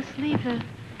make us leave the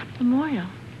memorial?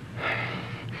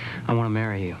 I want to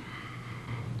marry you.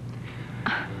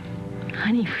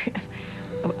 Honey,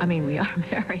 I mean, we are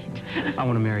married. I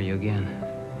want to marry you again.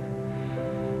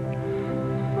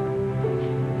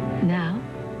 Now?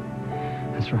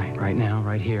 That's right. Right now,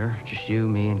 right here. Just you,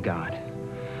 me, and God.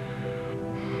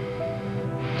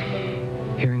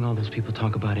 Hearing all those people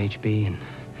talk about HB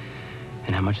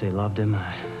and how much they loved him,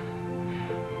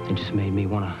 it just made me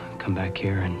want to come back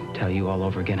here and tell you all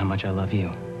over again how much I love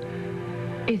you.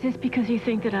 Is this because you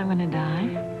think that I'm going to die?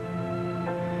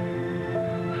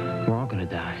 We're all going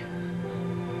to die.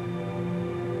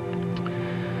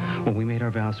 When we made our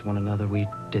vows to one another, we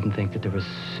didn't think that there was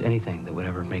anything that would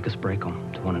ever make us break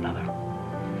them to one another.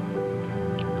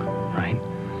 Right?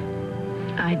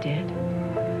 I did.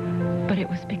 But it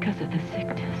was because of the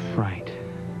sickness. Right.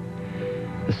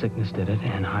 The sickness did it,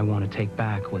 and I want to take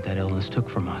back what that illness took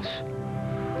from us.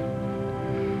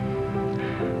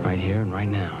 Right here and right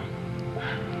now.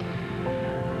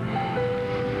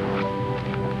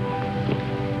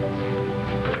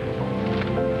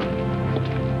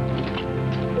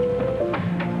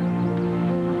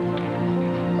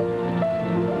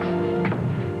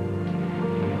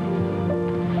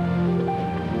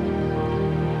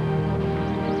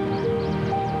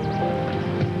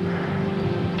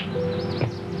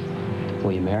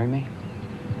 Will you marry me?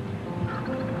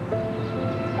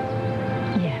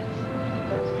 Yes.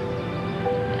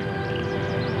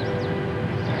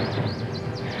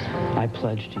 I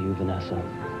pledge to you, Vanessa,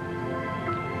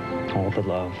 all the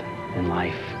love and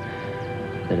life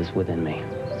that is within me.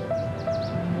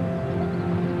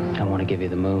 I want to give you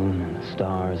the moon and the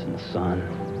stars and the sun.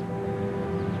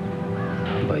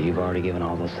 But you've already given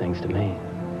all those things to me.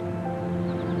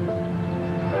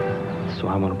 So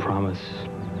I want to promise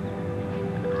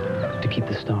to keep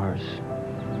the stars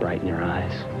bright in your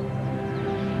eyes,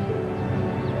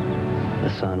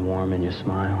 the sun warm in your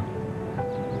smile,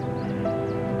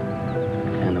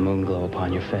 and the moon glow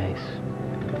upon your face.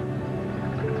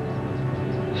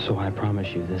 So I promise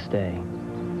you this day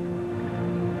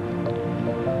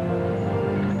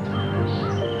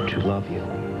love you,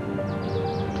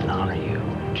 and honor you,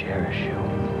 and cherish you,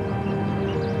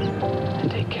 and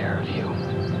take care of you.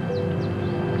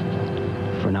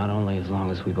 For not only as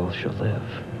long as we both shall live,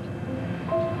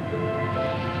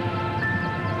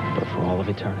 but for all of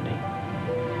eternity.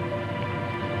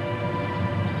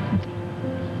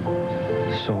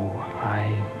 So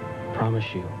I promise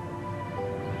you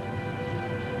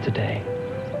today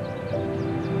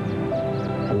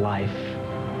a life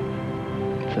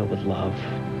filled with love,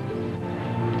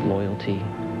 loyalty,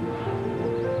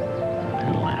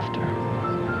 and laughter.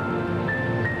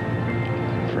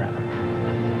 Forever.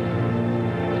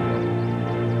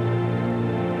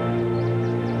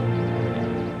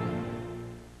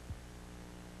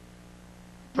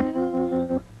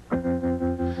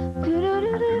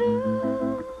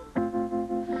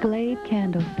 Glade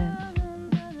Candle Scents.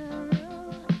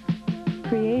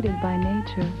 Created by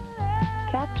nature.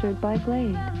 Captured by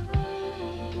Glade.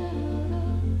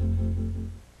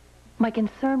 My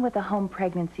concern with the home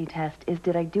pregnancy test is,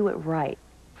 did I do it right?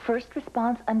 First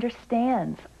Response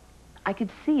understands. I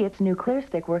could see its new clear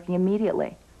stick working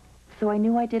immediately. So I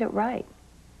knew I did it right.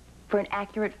 For an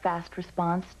accurate, fast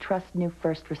response, trust new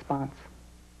First Response.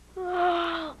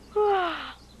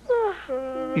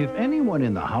 If anyone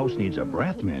in the house needs a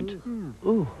breath mint,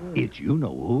 it's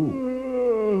you-know-who.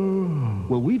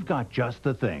 Well, we've got just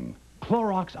the thing.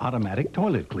 Clorox Automatic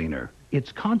Toilet Cleaner.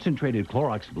 It's concentrated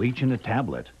Clorox bleach in a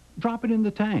tablet. Drop it in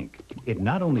the tank. It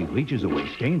not only bleaches away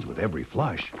stains with every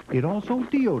flush, it also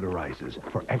deodorizes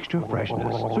for extra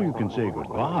freshness, so you can say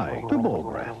goodbye to bull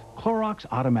breath. Clorox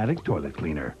Automatic Toilet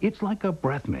Cleaner. It's like a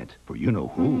breath mint for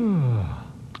you-know-who.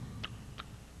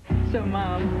 So,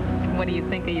 Mom, what do you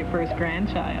think of your first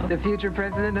grandchild? The future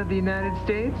president of the United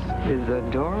States is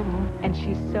adorable. And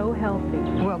she's so healthy.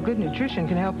 Well, good nutrition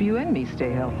can help you and me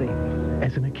stay healthy.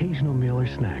 As an occasional meal or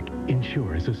snack,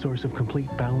 Ensure is a source of complete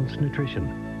balanced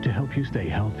nutrition to help you stay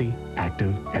healthy,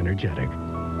 active, energetic.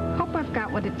 Hope I've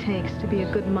got what it takes to be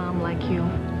a good mom like you.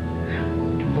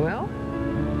 Well,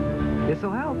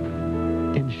 this'll help.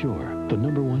 Ensure, the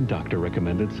 #1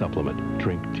 doctor-recommended supplement.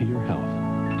 Drink to your health.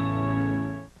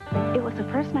 It was the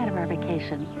first night of our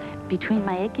vacation. Between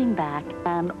my aching back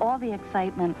and all the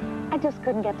excitement, I just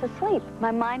couldn't get to sleep.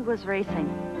 My mind was racing.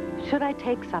 Should I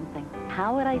take something?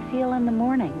 How would I feel in the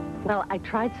morning? Well, I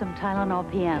tried some Tylenol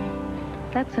PM.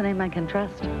 That's the name I can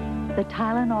trust. The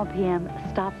Tylenol PM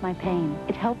stopped my pain.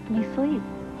 It helped me sleep.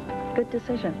 Good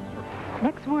decision.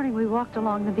 Next morning, we walked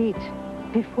along the beach.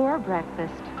 Before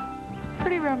breakfast.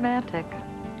 Pretty romantic.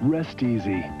 Rest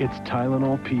easy. It's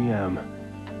Tylenol PM.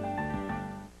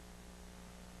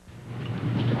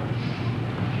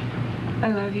 I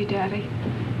love you, Daddy.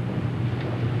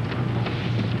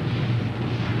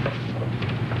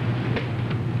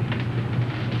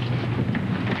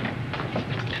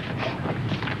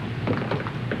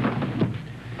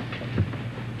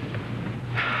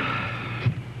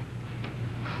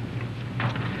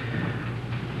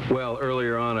 Well,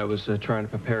 earlier on, I was trying to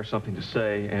prepare something to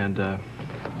say, and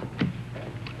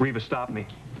Reva stopped me.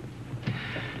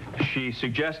 She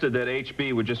suggested that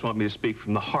HB would just want me to speak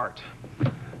from the heart,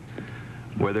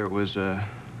 whether it was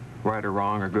right or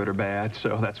wrong or good or bad,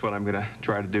 so that's what I'm going to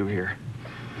try to do here.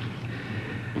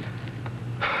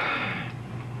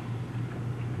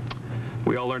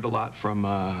 We all learned a lot from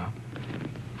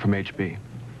HB.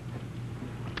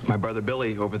 My brother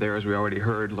Billy over there, as we already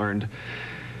heard, learned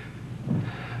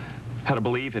how to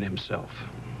believe in himself.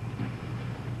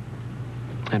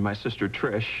 And my sister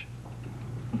Trish,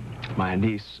 my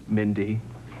niece Mindy,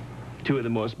 two of the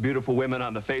most beautiful women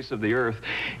on the face of the earth,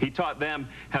 he taught them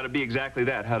how to be exactly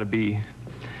that, how to be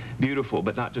beautiful,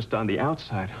 but not just on the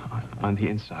outside, on the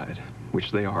inside,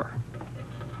 which they are.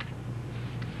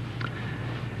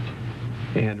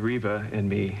 And Reva and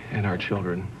me and our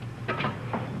children,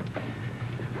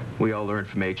 we all learned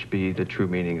from HB the true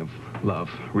meaning of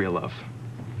love, real love.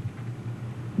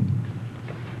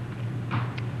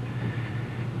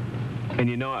 And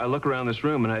you know, I look around this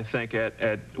room and I think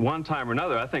at one time or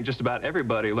another, I think just about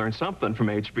everybody learned something from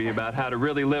HB about how to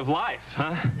really live life,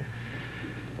 huh?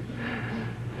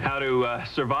 How to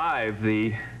survive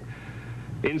the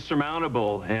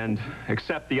insurmountable and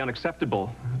accept the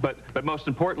unacceptable, but most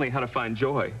importantly, how to find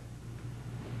joy.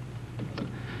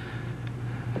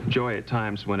 Joy at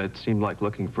times when it seemed like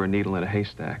looking for a needle in a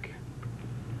haystack.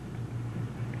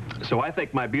 So I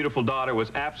think my beautiful daughter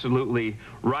was absolutely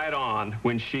right on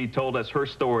when she told us her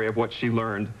story of what she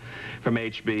learned from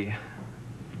HB.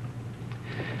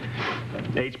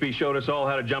 HB showed us all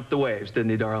how to jump the waves,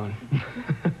 didn't he, darling?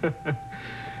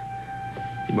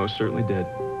 He most certainly did.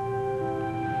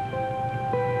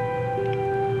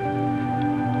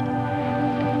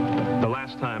 The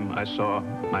last time I saw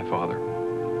my father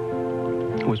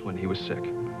was when he was sick.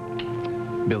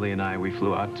 Billy and I, we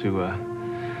flew out to,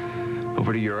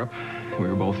 over to Europe. We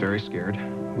were both very scared.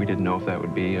 We didn't know if that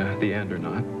would be the end or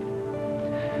not.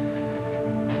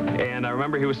 And I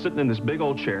remember he was sitting in this big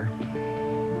old chair,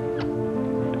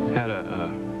 had a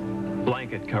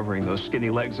blanket covering those skinny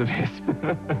legs of his.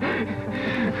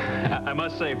 I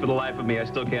must say, for the life of me, I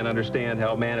still can't understand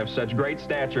how a man of such great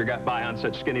stature got by on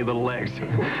such skinny little legs.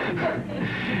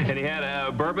 And he had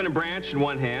a bourbon and branch in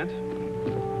one hand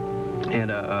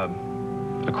and a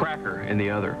cracker in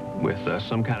the other with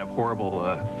some kind of horrible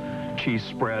cheese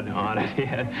spread on it. He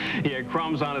had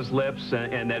crumbs on his lips,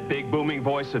 and that big booming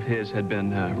voice of his had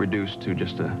been reduced to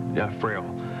just a frail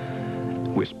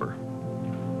whisper.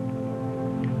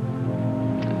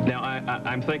 Now,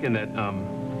 I'm thinking that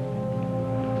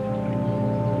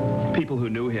people who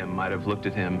knew him might have looked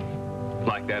at him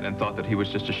like that and thought that he was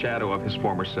just a shadow of his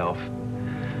former self.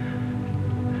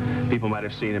 People might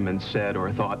have seen him and said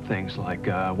or thought things like,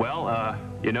 well,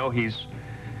 you know, he's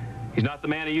not the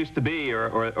man he used to be,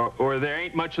 or there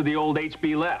ain't much of the old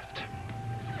HB left.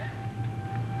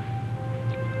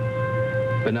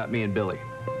 But not me and Billy.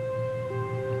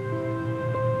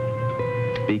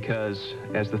 Because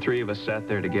as the three of us sat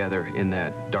there together in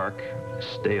that dark,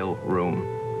 stale room,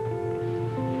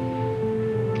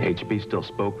 HB still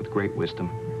spoke with great wisdom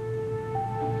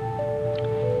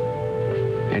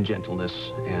and gentleness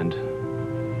and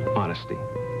honesty.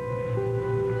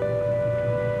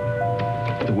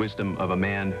 The wisdom of a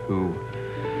man who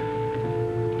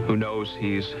knows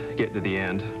he's getting to the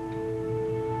end,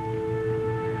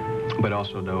 but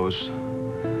also knows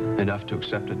enough to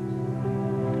accept it.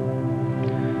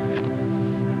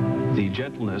 The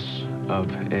gentleness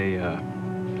of a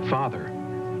father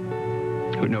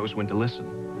who knows when to listen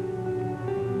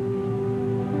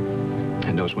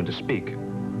and knows when to speak.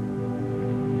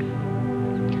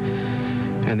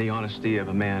 And the honesty of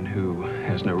a man who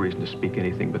has no reason to speak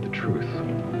anything but the truth.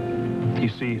 You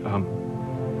see,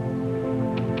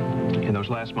 in those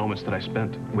last moments that I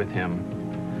spent with him,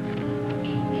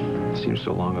 it seems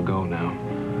so long ago now,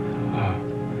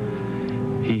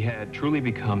 he had truly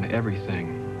become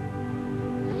everything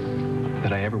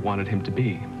that I ever wanted him to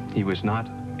be. He was not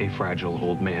a fragile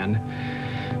old man.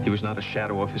 He was not a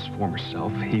shadow of his former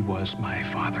self. He was my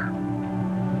father.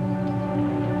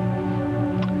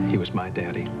 He was my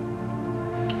daddy.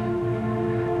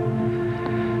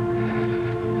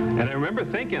 And I remember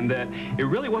thinking that it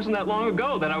really wasn't that long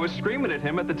ago that I was screaming at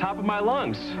him at the top of my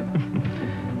lungs.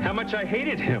 How much I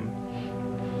hated him.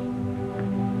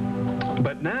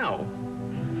 But now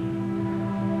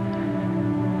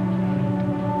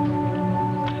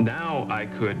I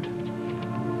could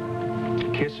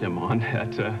kiss him on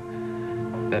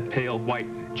that pale white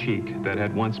cheek that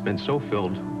had once been so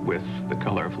filled with the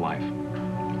color of life,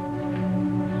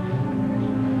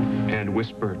 and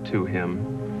whisper to him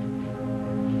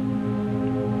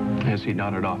as he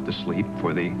nodded off to sleep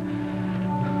for the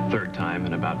third time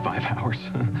in about 5 hours.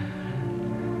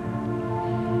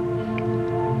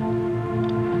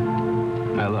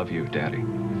 I love you, Daddy.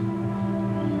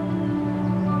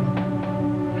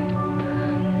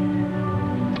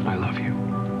 I love you.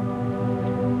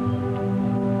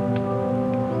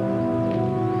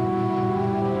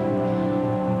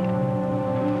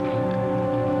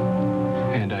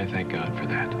 And I thank God for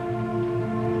that.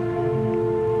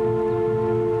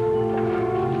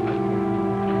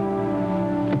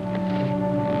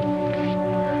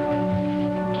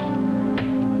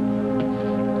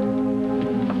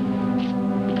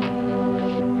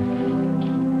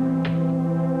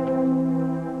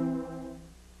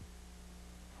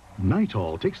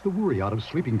 Nytol takes the worry out of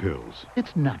sleeping pills.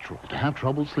 It's natural to have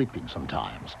trouble sleeping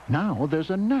sometimes. Now there's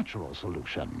a natural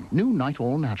solution. New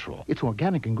Nytol Natural. Its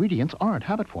organic ingredients aren't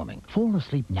habit-forming. Fall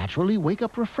asleep naturally, wake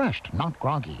up refreshed, not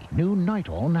groggy. New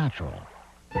Nytol Natural.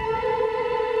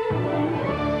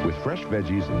 With fresh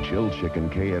veggies and chilled chicken,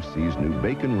 KFC's new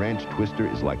Bacon Ranch Twister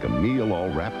is like a meal all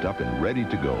wrapped up and ready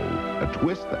to go. A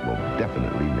twist that will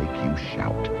definitely make you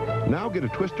shout. Now get a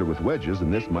Twister with wedges in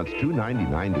this month's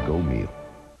 $2.99 to-go meal.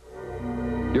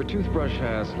 Your toothbrush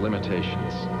has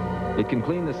limitations. It can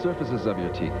clean the surfaces of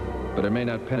your teeth, but it may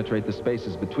not penetrate the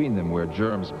spaces between them where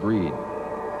germs breed.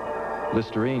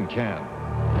 Listerine can.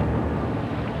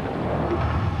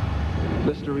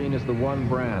 Listerine is the one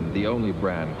brand, the only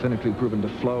brand, clinically proven to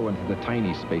flow into the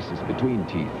tiny spaces between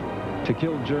teeth to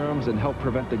kill germs and help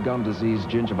prevent the gum disease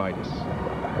gingivitis.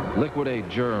 Liquidate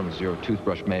germs your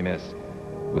toothbrush may miss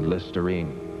with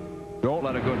Listerine. Don't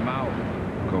let a good mouth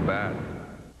go bad.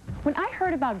 When I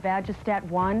heard about Vagistat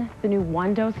 1, the new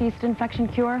one-dose yeast infection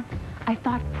cure, I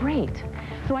thought, great.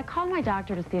 So I called my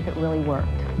doctor to see if it really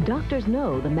worked. Doctors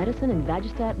know the medicine in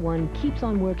Vagistat 1 keeps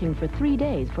on working for 3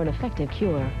 days for an effective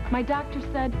cure. My doctor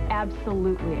said,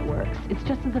 absolutely it works. It's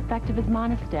just as effective as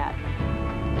Monistat.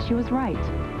 She was right,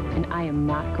 and I am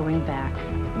not going back.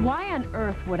 Why on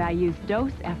earth would I use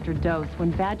dose after dose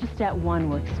when Vagistat 1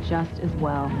 works just as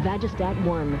well? Vagistat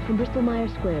 1 from Bristol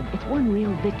Myers Squibb. It's one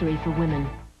real victory for women.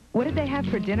 What did they have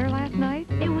for dinner last night?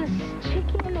 It was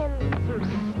chicken and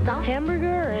some stuffed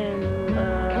hamburger and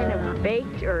kind of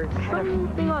baked or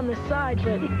something on the side,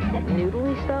 but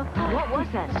noodly stuff. What was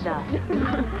that stuff?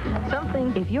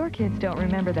 Something. If your kids don't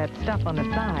remember that stuff on the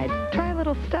side, try a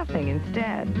little stuffing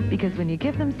instead. Because when you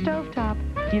give them stovetop,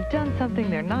 you've done something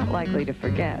they're not likely to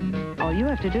forget. All you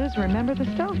have to do is remember the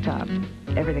stovetop.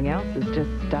 Everything else is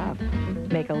just stuff.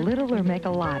 Make a little or make a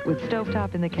lot with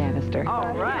stovetop in the canister.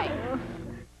 All right.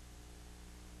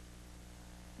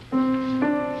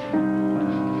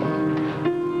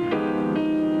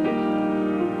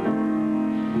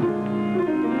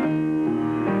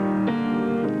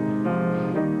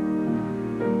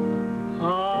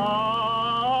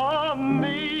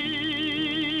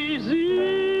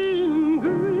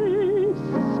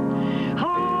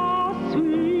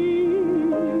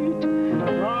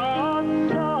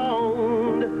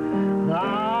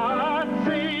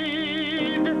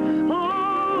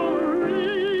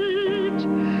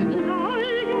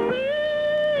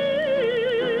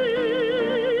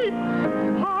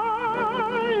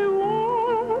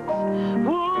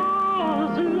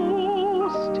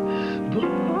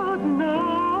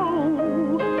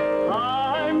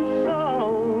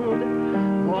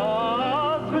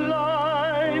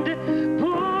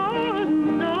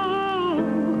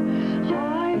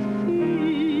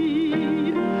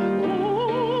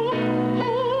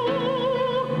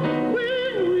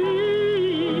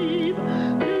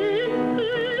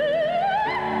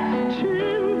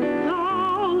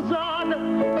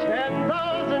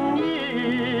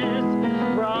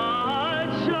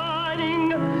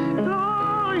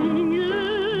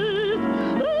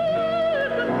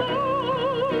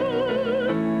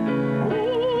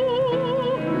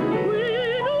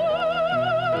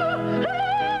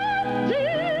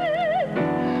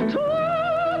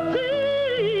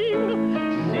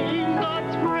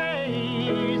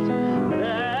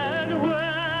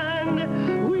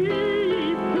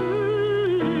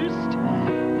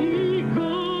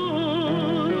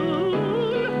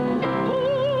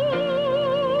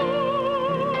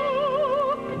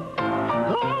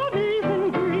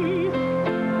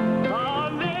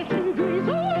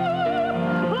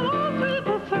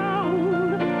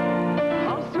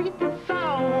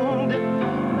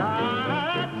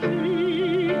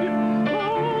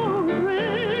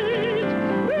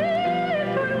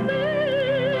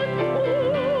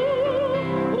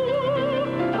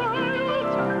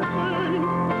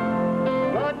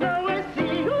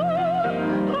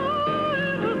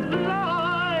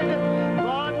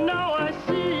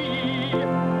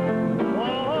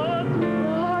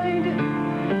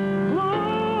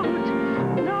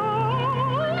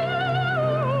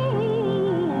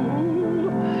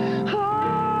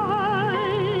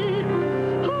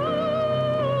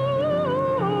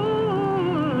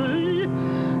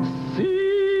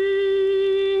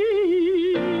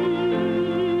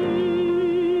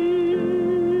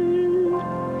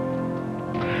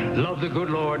 Love the good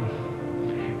Lord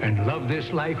and love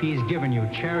this life he's given you.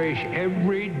 Cherish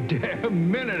every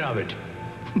minute of it.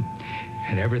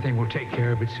 And everything will take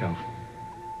care of itself.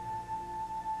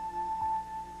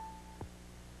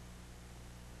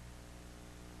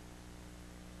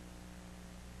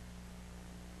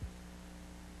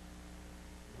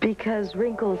 Because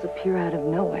wrinkles appear out of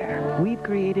nowhere, we've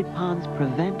created Pond's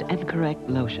Prevent and Correct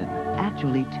Lotion.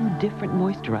 Actually, 2 different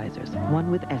moisturizers,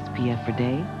 one with SPF for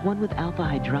day, one with alpha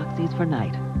hydroxys for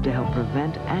night, to help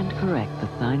prevent and correct the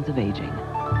signs of aging.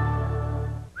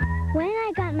 When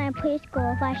I got my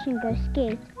preschool Fashion Go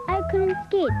skates, I couldn't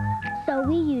skate, so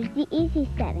we used the easy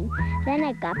setting. Then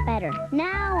I got better.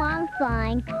 Now I'm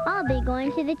flying. I'll be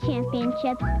going to the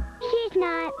championships. She's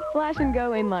not. Flash and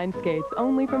Go inline skates,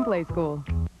 only from Play School.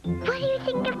 What do you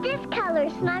think of this color,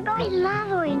 Snuggle? I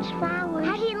love orange flowers.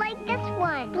 How do you like this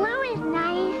one? Blue is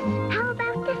nice. How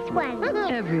about this one?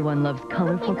 Everyone loves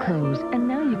colorful clothes, and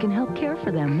now you can help care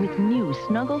for them with new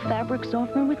Snuggle Fabric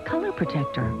Softener with Color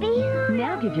Protector. Beautiful.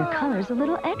 Now give your colors a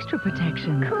little extra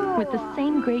protection. Cool. With the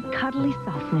same great cuddly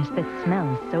softness that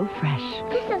smells so fresh.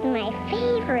 This is my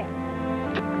favorite.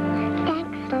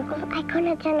 Thanks, Snuggle. I couldn't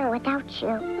have done it without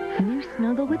you. New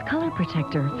Snuggle with Color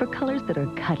Protector for colors that are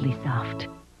cuddly soft.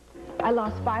 I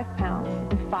lost 5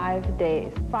 pounds in 5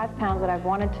 days. 5 pounds that I've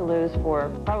wanted to lose for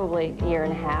probably a year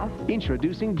and a half.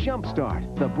 Introducing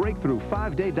Jumpstart, the breakthrough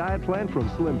 5-day diet plan from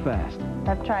Slim Fast.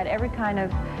 I've tried every kind of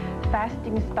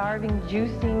fasting, starving,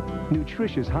 juicing.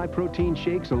 Nutritious high-protein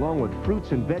shakes along with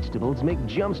fruits and vegetables make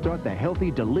Jumpstart the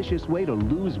healthy, delicious way to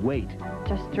lose weight.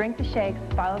 Just drink the shakes,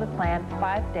 follow the plan,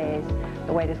 5 days,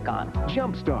 the weight is gone.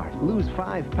 Jumpstart, lose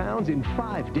 5 pounds in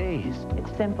 5 days.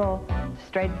 It's simple,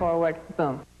 straightforward,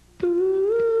 boom.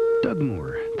 Doug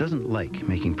Moore doesn't like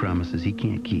making promises he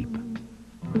can't keep.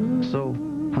 So,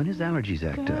 when his allergies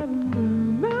act up,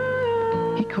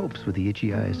 he copes with the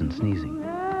itchy eyes and sneezing.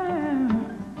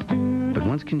 But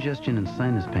once congestion and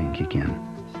sinus pain kick in,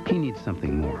 he needs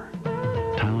something more.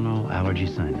 Tylenol Allergy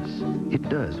Sinus. It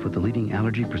does what the leading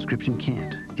allergy prescription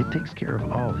can't. It takes care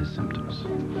of all his symptoms.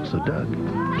 So Doug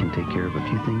can take care of a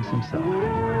few things himself.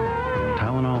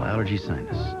 Tylenol Allergy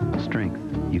Sinus. Strength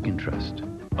you can trust.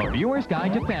 A viewer's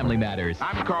guide to family matters.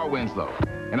 I'm Carl Winslow,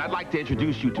 and I'd like to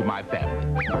introduce you to my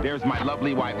family. There's my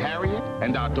lovely wife, Harriet,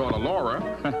 and our daughter,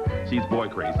 Laura. She's boy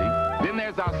crazy. Then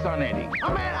there's our son, Eddie.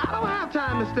 Oh, man, I don't have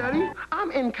time to study.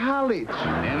 I'm in college.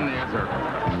 Then there's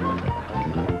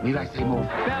her. Need I say more?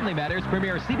 Family Matters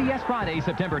premieres CBS Friday,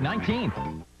 September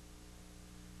 19th.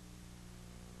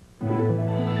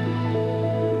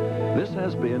 This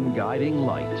has been Guiding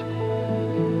Light.